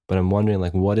 but I'm wondering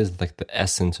like what is like the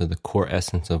essence or the core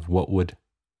essence of what would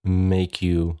make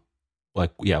you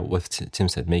what Tim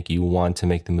said, make you want to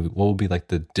make the movie. What would be like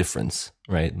the difference,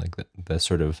 right? Like the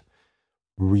sort of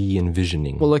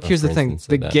re-envisioning. Well, look, here's for the thing: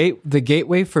 instance, of that. the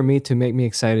gateway for me to make me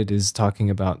excited is talking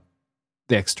about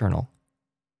the external.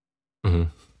 Mhm.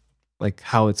 Like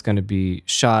how it's going to be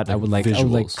shot. Like I would like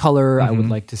visuals. color. I would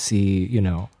Mhm. like to see,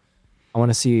 I want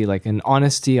to see like an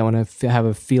honesty. I want to have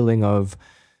a feeling of,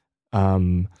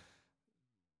 Like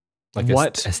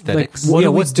what aesthetics. Like, what Yeah,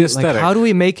 do we what's the do? Like, aesthetic? how do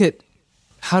we make it?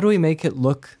 How do we make it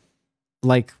look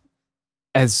like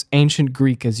as ancient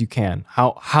Greek as you can?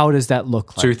 How does that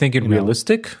look like? So you're thinking you know?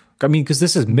 realistic? I mean, because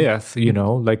this is myth,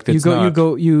 like You it's go.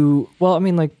 not, Well, I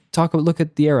mean, like look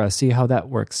at the era, see how that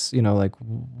works. Like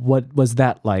what was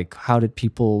that like? How did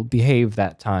people behave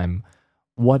that time?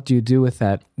 What do you do with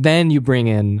that? Then you bring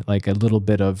in like a little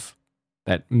bit of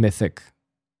that mythic.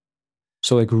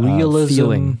 So like realism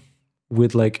feeling.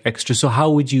 with like extra. So how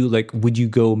would you would you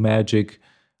go magic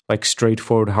like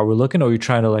straightforward how we're looking, or are you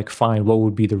trying to like find what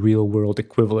would be the real world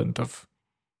equivalent of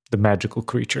the magical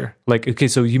creature? Like, okay,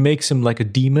 so you make him like a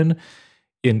demon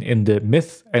in the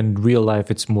myth, and real life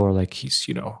it's more like he's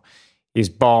he's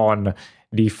born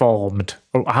deformed.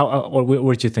 Or how? Or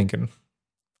what you thinking?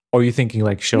 Or are you thinking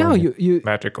like showing No, it you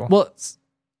magical? well,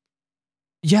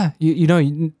 yeah,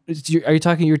 are you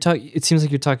talking? It seems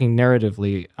like you're talking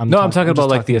narratively. I'm talking just about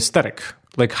like the aesthetic.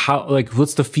 Like how, like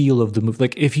what's the feel of the movie?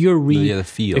 Like if you're the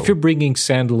feel. if you're bringing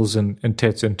sandals and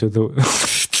tits into the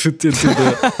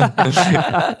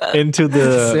into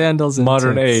the Sandals and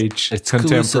modern tits. age, Exclusively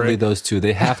contemporary. those two.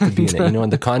 They have to be in it. You know, in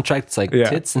the contract, it's like Yeah.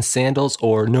 tits and sandals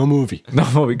or no movie.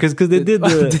 No, because they did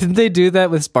the. Didn't they do that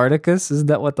with Spartacus? Isn't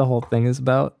that what the whole thing is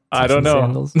about? I don't Tits know.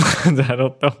 and sandals? I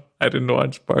don't know. I didn't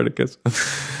watch Spartacus.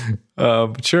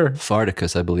 But sure.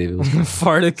 Farticus, I believe it was.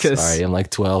 Spartacus. Sorry, I'm like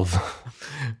 12.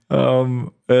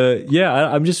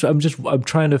 Yeah. I'm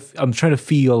trying to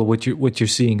feel what you're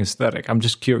seeing aesthetic. I'm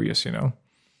just curious, you know.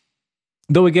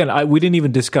 Though again, we didn't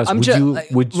even discuss. I'm Would ju- you? I-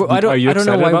 Would well, I don't- are you I don't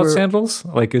know excited why about we're- sandals?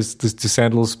 Like, does the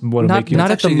sandals want to Not- make you? not at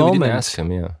the Actually, we moment. didn't ask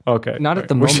him, yeah. Okay. Not at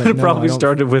the we moment, should have no, probably I don't-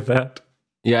 started with that.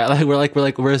 Yeah, like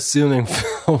we're assuming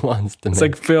Phil wants to It's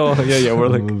make like Phil. Yeah. We're a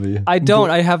like, movie. I don't.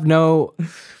 I have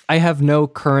no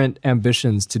current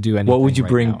ambitions to do anything. what would you right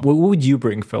bring? now. What would you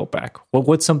bring Phil back?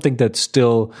 What's something that's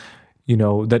still, you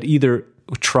know, that either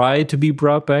tried to be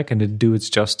brought back and to do its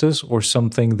justice, or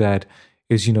something that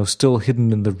is, you know, still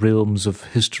hidden in the realms of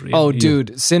history? Oh, You-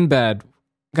 dude, Sinbad.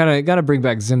 Gotta bring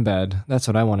back Sinbad. That's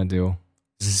what I want to do.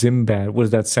 Zimbad. What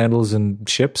is that? Sandals and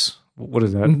ships? What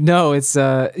is that? No, it's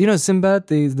you know Sinbad,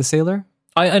 the sailor.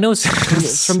 I know.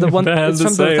 It's from the one. Sinbad It's the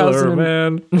from the sailor, 1001.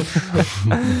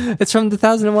 man. It's from the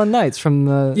 1001 Nights. From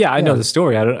the Yeah, I know the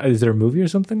story. I don't. Is there a movie or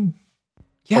something?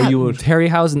 Yeah, Or you would-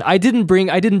 Harryhausen. I didn't bring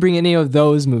any of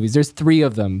those movies. There's 3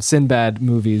 of them, Sinbad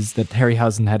movies that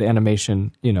Harryhausen had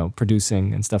animation, you know,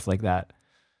 producing and stuff like that.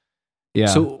 Yeah.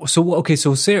 So okay.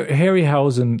 So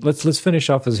Harryhausen. Let's finish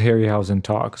off this Harryhausen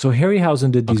talk. So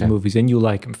Harryhausen did these Okay. movies, and you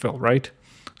like him, Phil, right?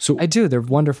 So I do. They're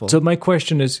wonderful. So my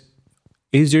question is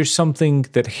there something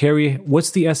that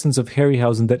what's the essence of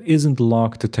Harryhausen that isn't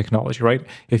locked to technology, right?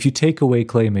 If you take away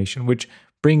claymation, which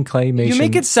bring claymation. you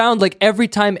make it sound like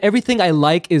everything I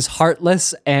like is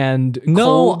heartless and No,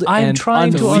 cold I'm and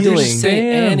trying to unfeeling. understand.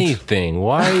 Say anything.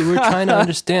 Why? We're trying to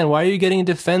understand. Why are you getting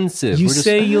defensive? You We're just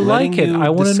say you like letting it. you I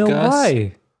want to know discuss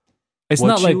why. It's what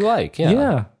not like you like.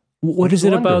 Yeah. What I'm is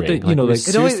it about wondering, that, you know, like, like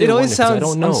It always, Seriously wonder, 'cause I sounds.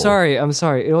 don't know. I'm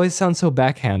sorry. It always sounds so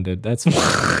backhanded. That's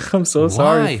I'm so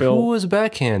sorry, Why? Phil. Who was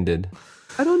backhanded?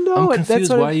 I don't I'm know. confused That's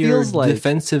what why it you're feels like.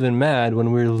 defensive and mad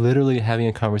when we're literally having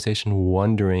a conversation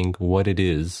wondering what it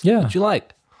is. Yeah. What you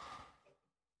like.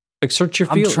 Like search your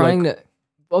I'm field. trying like, to.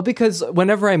 Well, because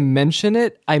whenever I mention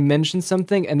it, I mention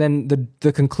something, and then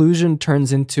the conclusion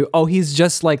turns into, oh, he's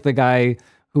just like the guy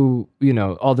who, you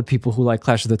know, all the people who like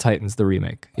Clash of the Titans, the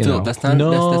remake. You Phil, know? that's not that's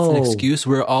No. an excuse.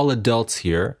 We're all adults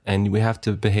here, and we have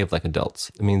to behave like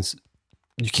adults. It means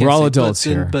you can't. We're all say, adults but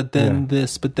then, here. But then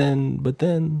this. But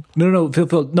then. No,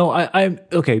 Phil. No, I'm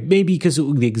okay. Maybe because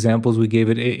the examples we gave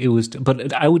it was,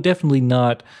 but I would definitely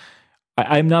not.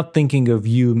 I'm not thinking of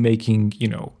you making, you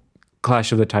know,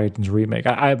 Clash of the Titans remake.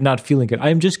 I'm not feeling it.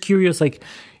 I'm just curious, like,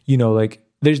 you know, like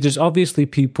there's obviously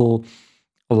people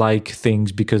like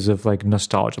things because of like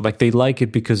nostalgia. Like they like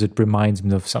it because it reminds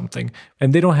them of something,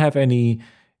 and they don't have any.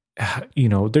 You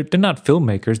know, they're not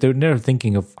filmmakers. They're never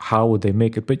thinking of how would they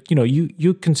make it. But you know,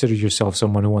 you consider yourself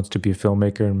someone who wants to be a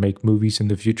filmmaker and make movies in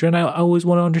the future. And I always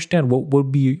want to understand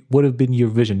what have been your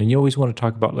vision. And you always want to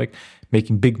talk about like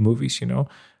making big movies. You know,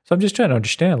 so I'm just trying to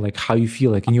understand like how you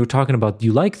feel like. And you were talking about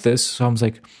you like this, so I was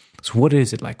like, so what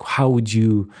is it like? How would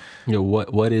you? You know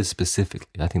what is specifically?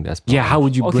 I think that's Yeah, how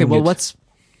would you? Okay, bring well, it?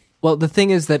 Well, the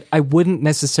thing is that I wouldn't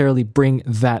necessarily bring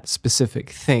that specific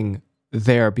thing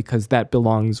there because that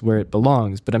belongs where it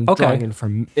belongs. But I'm Okay.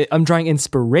 I'm drawing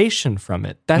inspiration from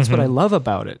it. That's what I love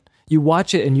about it. You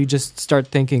watch it and you just start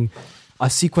thinking, a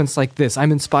sequence like this.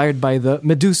 I'm inspired by the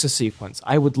Medusa sequence.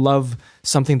 I would love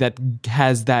something that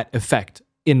has that effect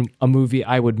in a movie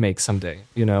I would make someday.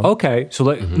 You know? Okay, so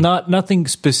like nothing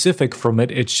specific from it.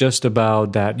 It's just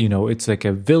about that, you know, it's like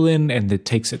a villain and it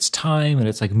takes its time and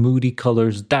it's like moody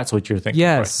colors. That's what you're thinking.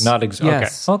 Yes. Right? Not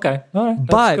Yes. Okay. All right.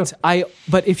 That's good.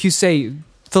 But if you say,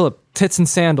 Philip, tits and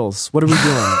sandals, what are we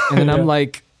doing? And then I'm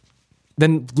like,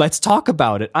 then let's talk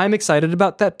about it. I'm excited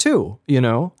about that too, you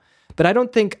know? But I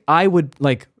don't think I would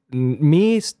like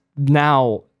me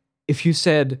now. If you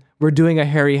said we're doing a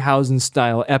Harryhausen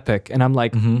style epic, and I'm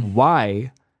like,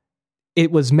 why?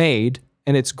 It was made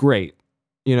and it's great,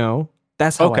 you know?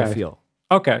 That's how I Okay. feel.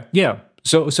 Okay. Yeah.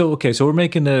 So we're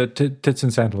making the tits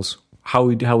and sandals. How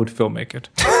would Phil make it?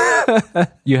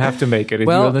 You have to make it. If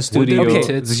Well, you're in the studio,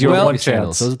 okay. this is your Well- one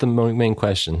chance. Those are the main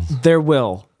questions. There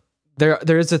will.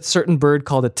 There is a certain bird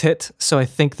called a tit, so I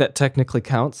think that technically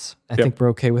counts. I think we're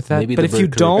okay with that. Maybe but the if you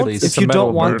bird don't, correctly if is you a metal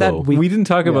don't want bird. that, We didn't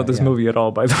talk about this yeah. movie at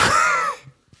all, by the way.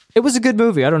 it was a good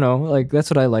movie. I don't know, like that's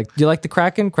what I liked. Do you like the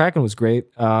Kraken? Kraken was great.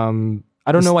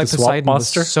 I don't know why the swamp Poseidon was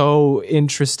monster? so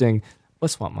interesting. What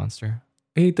swamp monster?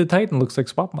 The Titan looks like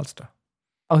Swamp Monster.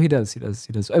 Oh, he does.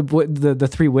 The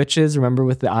 3 witches. Remember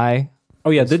with the eye? Oh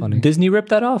yeah, That's funny. did Disney rip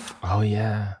that off? Oh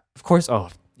yeah. Of course. Oh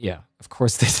yeah, of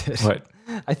course they did. What?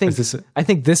 I think Is this? I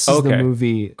think this is the Okay.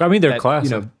 movie. I mean, they're that,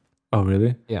 classic. You know, Oh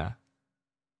really? yeah.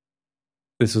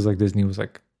 This was like Disney was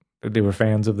like they were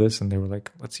fans of this and they were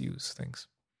like, let's use things.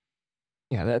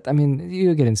 Yeah, that, I mean,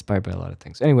 you get inspired by a lot of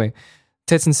things. Anyway,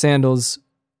 Tits and Sandals.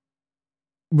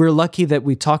 We're lucky that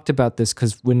we talked about this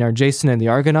because when our Jason and the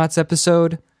Argonauts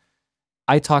episode,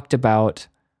 I talked about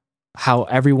how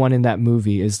everyone in that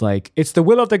movie is like, it's the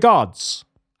will of the gods.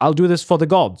 I'll do this for the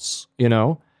gods, you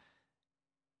know?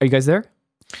 Are you guys there?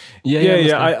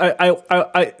 Yeah.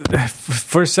 I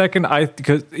for a second,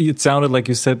 because it sounded like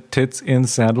you said tits in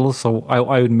sandals, so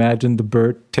I imagined the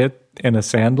bird tit in a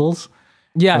sandals.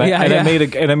 Yeah, And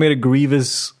I made a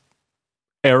grievous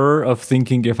error of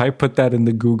thinking if I put that in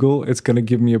the Google, it's gonna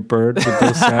give me a bird with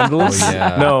those sandals. Oh,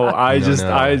 yeah. No, I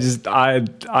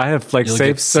have like You'll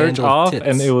safe get search sandal off, tits.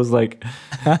 and it was like,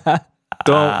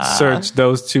 don't search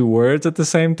those two words at the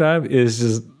same time. It's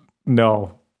just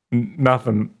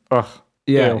nothing. Ugh.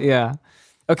 Yeah, Ew. yeah.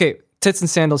 Okay, Tits and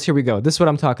Sandals, here we go. This is what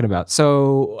I'm talking about.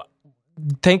 So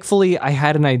thankfully I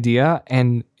had an idea,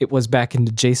 and it was back in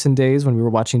the Jason days when we were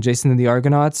watching Jason and the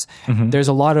Argonauts. There's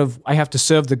a lot of, I have to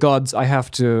serve the gods. I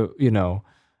have to,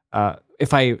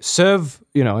 if I serve,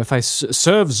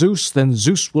 serve Zeus, then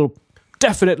Zeus will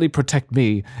definitely protect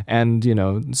me, and so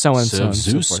on and so on. Serve and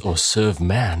so Zeus forth. or serve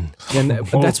man? And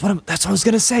that's what I was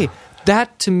gonna say.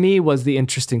 That to me was the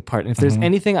interesting part. And if there's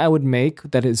anything I would make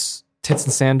that is Tits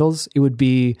and Sandals, it would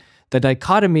be the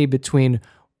dichotomy between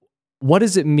what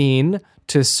does it mean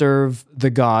to serve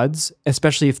the gods,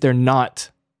 especially if they're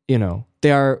not,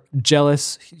 they are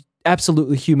jealous,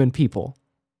 absolutely human people.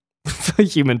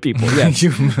 Human people, yes.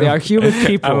 They are human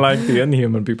people. Unlike the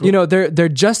unhuman people. They're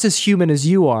just as human as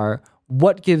you are.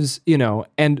 What gives,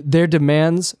 and their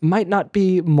demands might not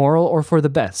be moral or for the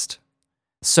best.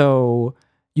 So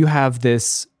you have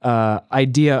this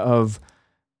idea of,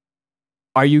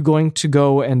 are you going to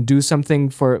go and do something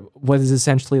for what is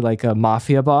essentially like a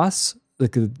mafia boss,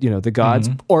 like the gods,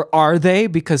 or are they?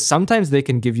 Because sometimes they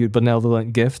can give you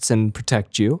benevolent gifts and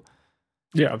protect you.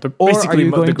 Yeah, they're Or are basically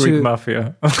you going the Greek to-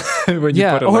 mafia. When you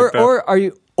Yeah, put it like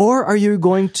that. or are you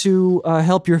going to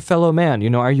help your fellow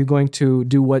man? Are you going to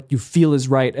do what you feel is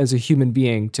right as a human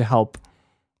being to help,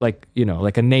 like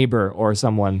a neighbor or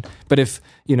someone? But if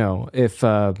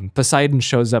Poseidon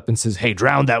shows up and says, "Hey,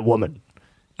 drown that woman,"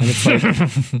 and it's like,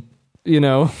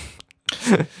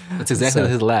 That's exactly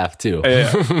his laugh too.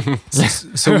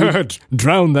 So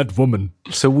drown that woman,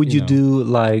 would you do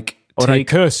like or I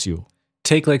curse you.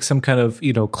 take like some kind of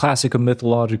classic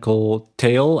mythological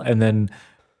tale and then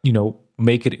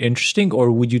make it interesting,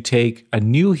 or would you take a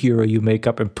new hero you make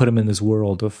up and put him in this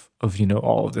world of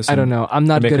all of this? I don't know. I'm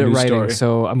not make good a at new writing, story.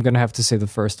 so I'm gonna have to say the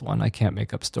first one. I can't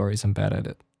make up stories. I'm bad at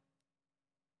it.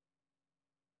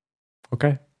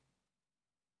 Okay,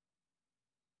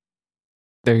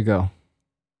 There you go.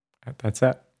 that's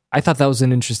that. I thought that was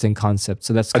an interesting concept,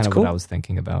 so that's kind That's of cool. what I was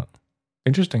thinking about.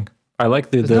 Interesting. I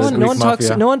like the No Greek one mafia.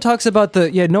 talks. No one talks about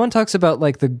no one talks about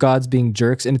like the gods being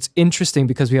jerks, and it's interesting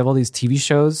because we have all these TV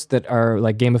shows that are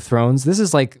like Game of Thrones. This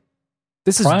is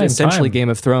Prime essentially time. Game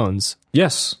of Thrones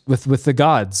Yes, with the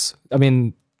gods. I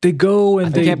mean, they go and I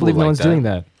they. can't believe no like one's that. doing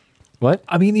that. What?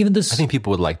 I mean, even this. I think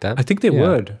people would like that. I think they Yeah.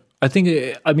 would. I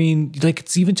think. I mean, like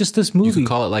it's even just this You movie. could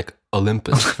call it like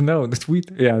Olympus, No, that's we.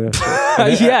 Yeah,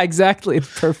 that's Yeah, exactly.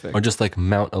 It's perfect. or just like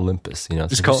Mount Olympus. Just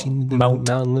Have you call it seen the Mount-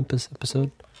 Mount Olympus episode?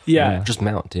 yeah. Just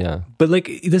Mount. Yeah. But like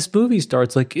this movie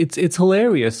starts like it's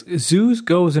hilarious. Zeus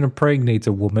goes and impregnates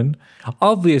a woman.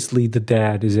 Obviously, the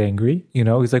dad is angry.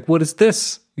 He's like, "What is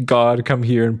this? God, come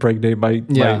here and impregnate my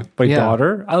Yeah.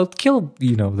 daughter. I'll kill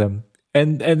them."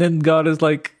 And then God is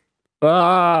like,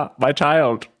 my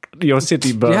child.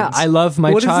 City burns. Yeah, I love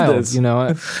my What is child. this?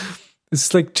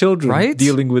 It's like children Right?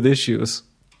 dealing with issues.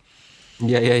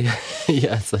 Yeah.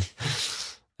 Yeah. It's like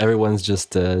everyone's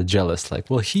just jealous. Like,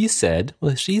 well, he said.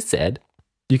 Well, she said.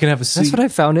 You can have a That's what I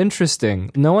found interesting.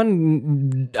 No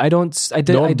one, I don't see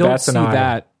bats an eye.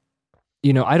 that.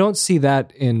 I don't see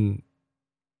that in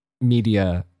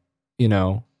media.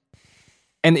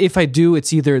 And if I do,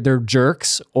 it's either they're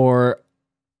jerks or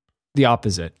the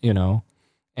opposite.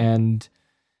 And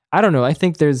I don't know. I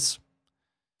think there's.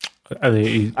 I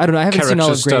don't know. I haven't seen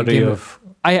all of study Game of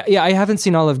I haven't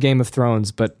seen all of Game of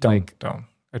Thrones, but don't.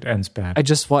 It ends bad. I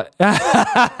just what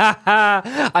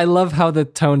I love how the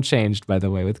tone changed. By the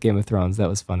way, with Game of Thrones, that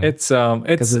was funny. It's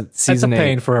it's a season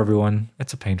pain 8. for everyone.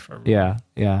 It's a pain for everyone.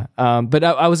 Yeah. But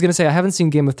I was gonna say I haven't seen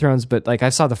Game of Thrones, but like I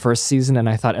saw the first season and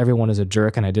I thought everyone is a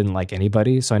jerk and I didn't like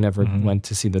anybody, so I never went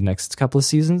to see the next couple of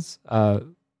seasons. I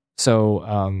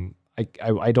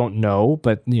don't know,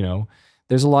 but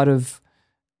there's a lot of,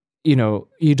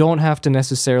 you don't have to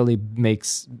necessarily make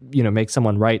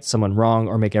someone right, someone wrong,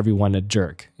 or make everyone a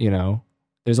jerk.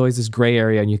 There's always this gray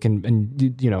area,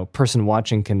 and person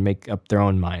watching can make up their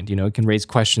own mind. It can raise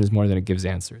questions more than it gives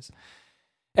answers.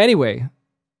 Anyway,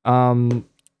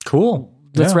 Cool.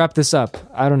 let's wrap this up.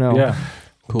 I don't know. Yeah.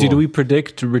 Cool. Did we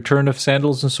predict Return of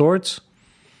Sandals and Swords?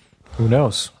 Who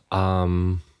knows?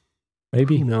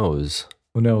 Maybe. Who knows?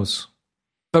 Who knows?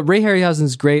 But Ray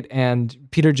Harryhausen's great, and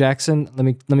Peter Jackson.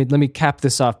 Let me cap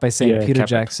this off by saying Peter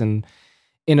Jackson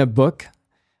in a book.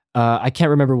 I can't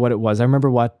remember what it was. I remember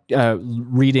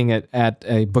reading it at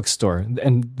a bookstore,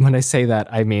 and when I say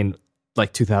that, I mean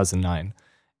like 2009.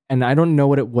 And I don't know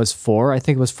what it was for. I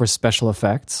think it was for special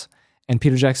effects. And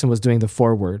Peter Jackson was doing the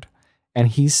foreword, and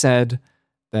he said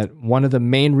that one of the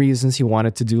main reasons he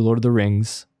wanted to do Lord of the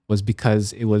Rings was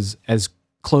because it was as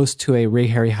close to a Ray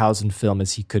Harryhausen film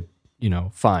as he could,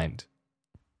 find.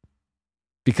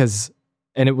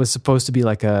 And it was supposed to be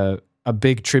like a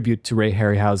big tribute to Ray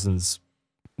Harryhausen's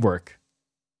work.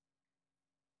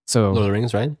 So Lord of the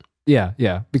Rings, right? Yeah.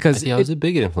 Because it was a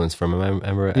big influence from him.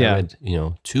 I read,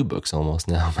 2 books almost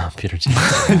now about Peter Yeah,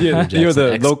 Jackson. Peter Jackson you're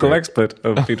the local expert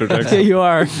of Peter Jackson. yeah, you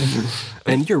are.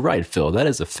 And you're right, Phil. That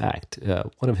is a fact.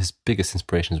 One of his biggest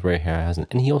inspirations, Ray Harryhausen,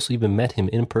 and he also even met him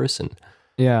in person.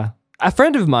 Yeah. A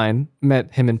friend of mine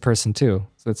met him in person too.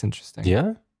 So that's interesting.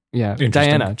 Yeah? Yeah. Interesting.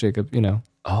 Diana Jacob,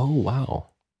 Oh, wow.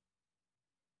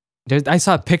 I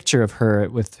saw a picture of her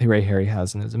with Ray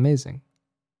Harryhausen. It was amazing.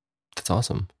 That's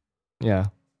awesome. Yeah.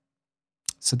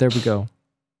 So there we go.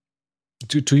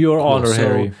 To your honor, So,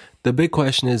 Harry. The big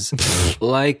question is,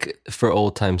 like for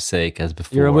old time's sake, as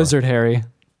before, You're a wizard, Harry.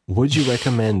 would you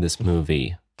recommend this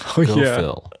movie? Oh, Go, yeah.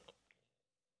 Phil.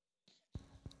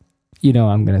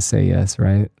 I'm going to say yes,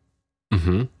 right?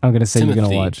 Mm-hmm. I'm going to say you're going to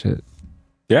Timothy. watch it.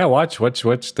 Yeah, watch.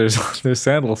 There's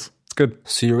sandals. It's good.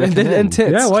 So you And recommend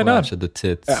tits. Yeah, why not? Clash of the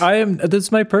Tits.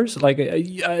 That's my person. Like,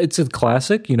 it's a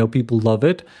classic. People love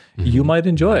it. You might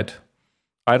enjoy it.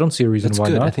 I don't see a reason That's why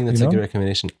good. not. I think that's a good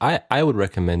recommendation. I would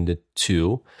recommend it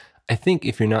too. I think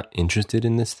if you're not interested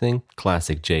in this thing,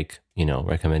 classic Jake,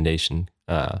 recommendation,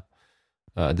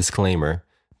 disclaimer,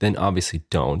 then obviously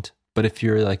don't. But if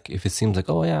you're like, if it seems like,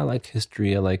 oh yeah, I like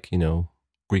history, I like,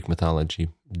 Greek mythology,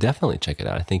 definitely check it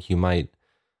out. I think you might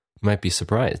be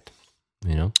surprised,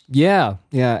 Yeah.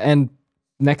 And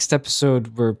next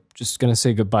episode, we're just going to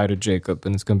say goodbye to Jacob,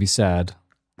 and it's going to be sad.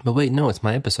 But wait, no, it's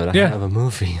my episode. I Yeah. have a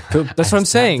movie. That's what I'm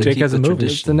saying. Jake has a movie.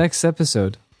 It's the next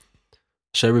episode.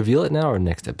 Should I reveal it now or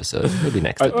next episode? Maybe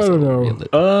next I episode. don't we'll know. reveal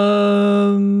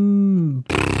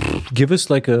it. Give us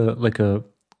like a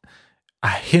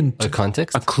hint, A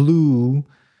context? a clue.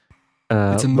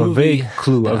 It's a a movie vague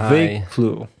clue. A that vague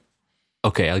clue.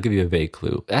 Okay, I'll give you a vague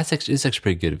clue. It's actually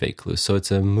pretty good vague clue. So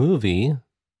it's a movie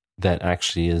that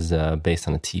actually is based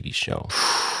on a TV show.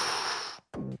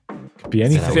 Could be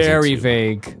anything. That was Very into.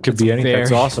 vague. Could be anything. That's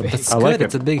very awesome. vague. That's I good. like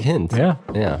It's it. a big hint. Yeah.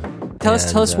 Yeah. Tell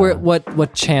us And,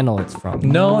 what channel it's from.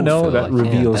 No, Phil, that I can't.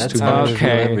 reveals That's too how I much. reveal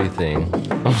Okay. everything.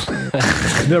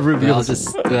 That I'll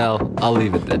reveals. I'll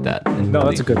leave it at that. And No,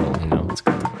 that's a good leave one. it, That's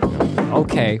good.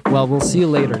 Okay, well, we'll see you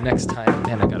later next time.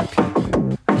 Man, I gotta pee.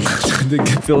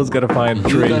 Phil's got to find You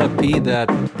Trey. gotta pee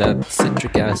that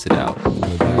citric acid out.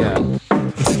 Yeah.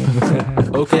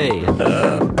 Okay.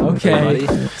 Okay.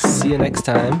 Everybody, see you next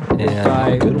time. And Bye.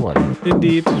 have a good one.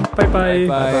 Indeed. Bye-bye.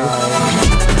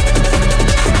 Bye.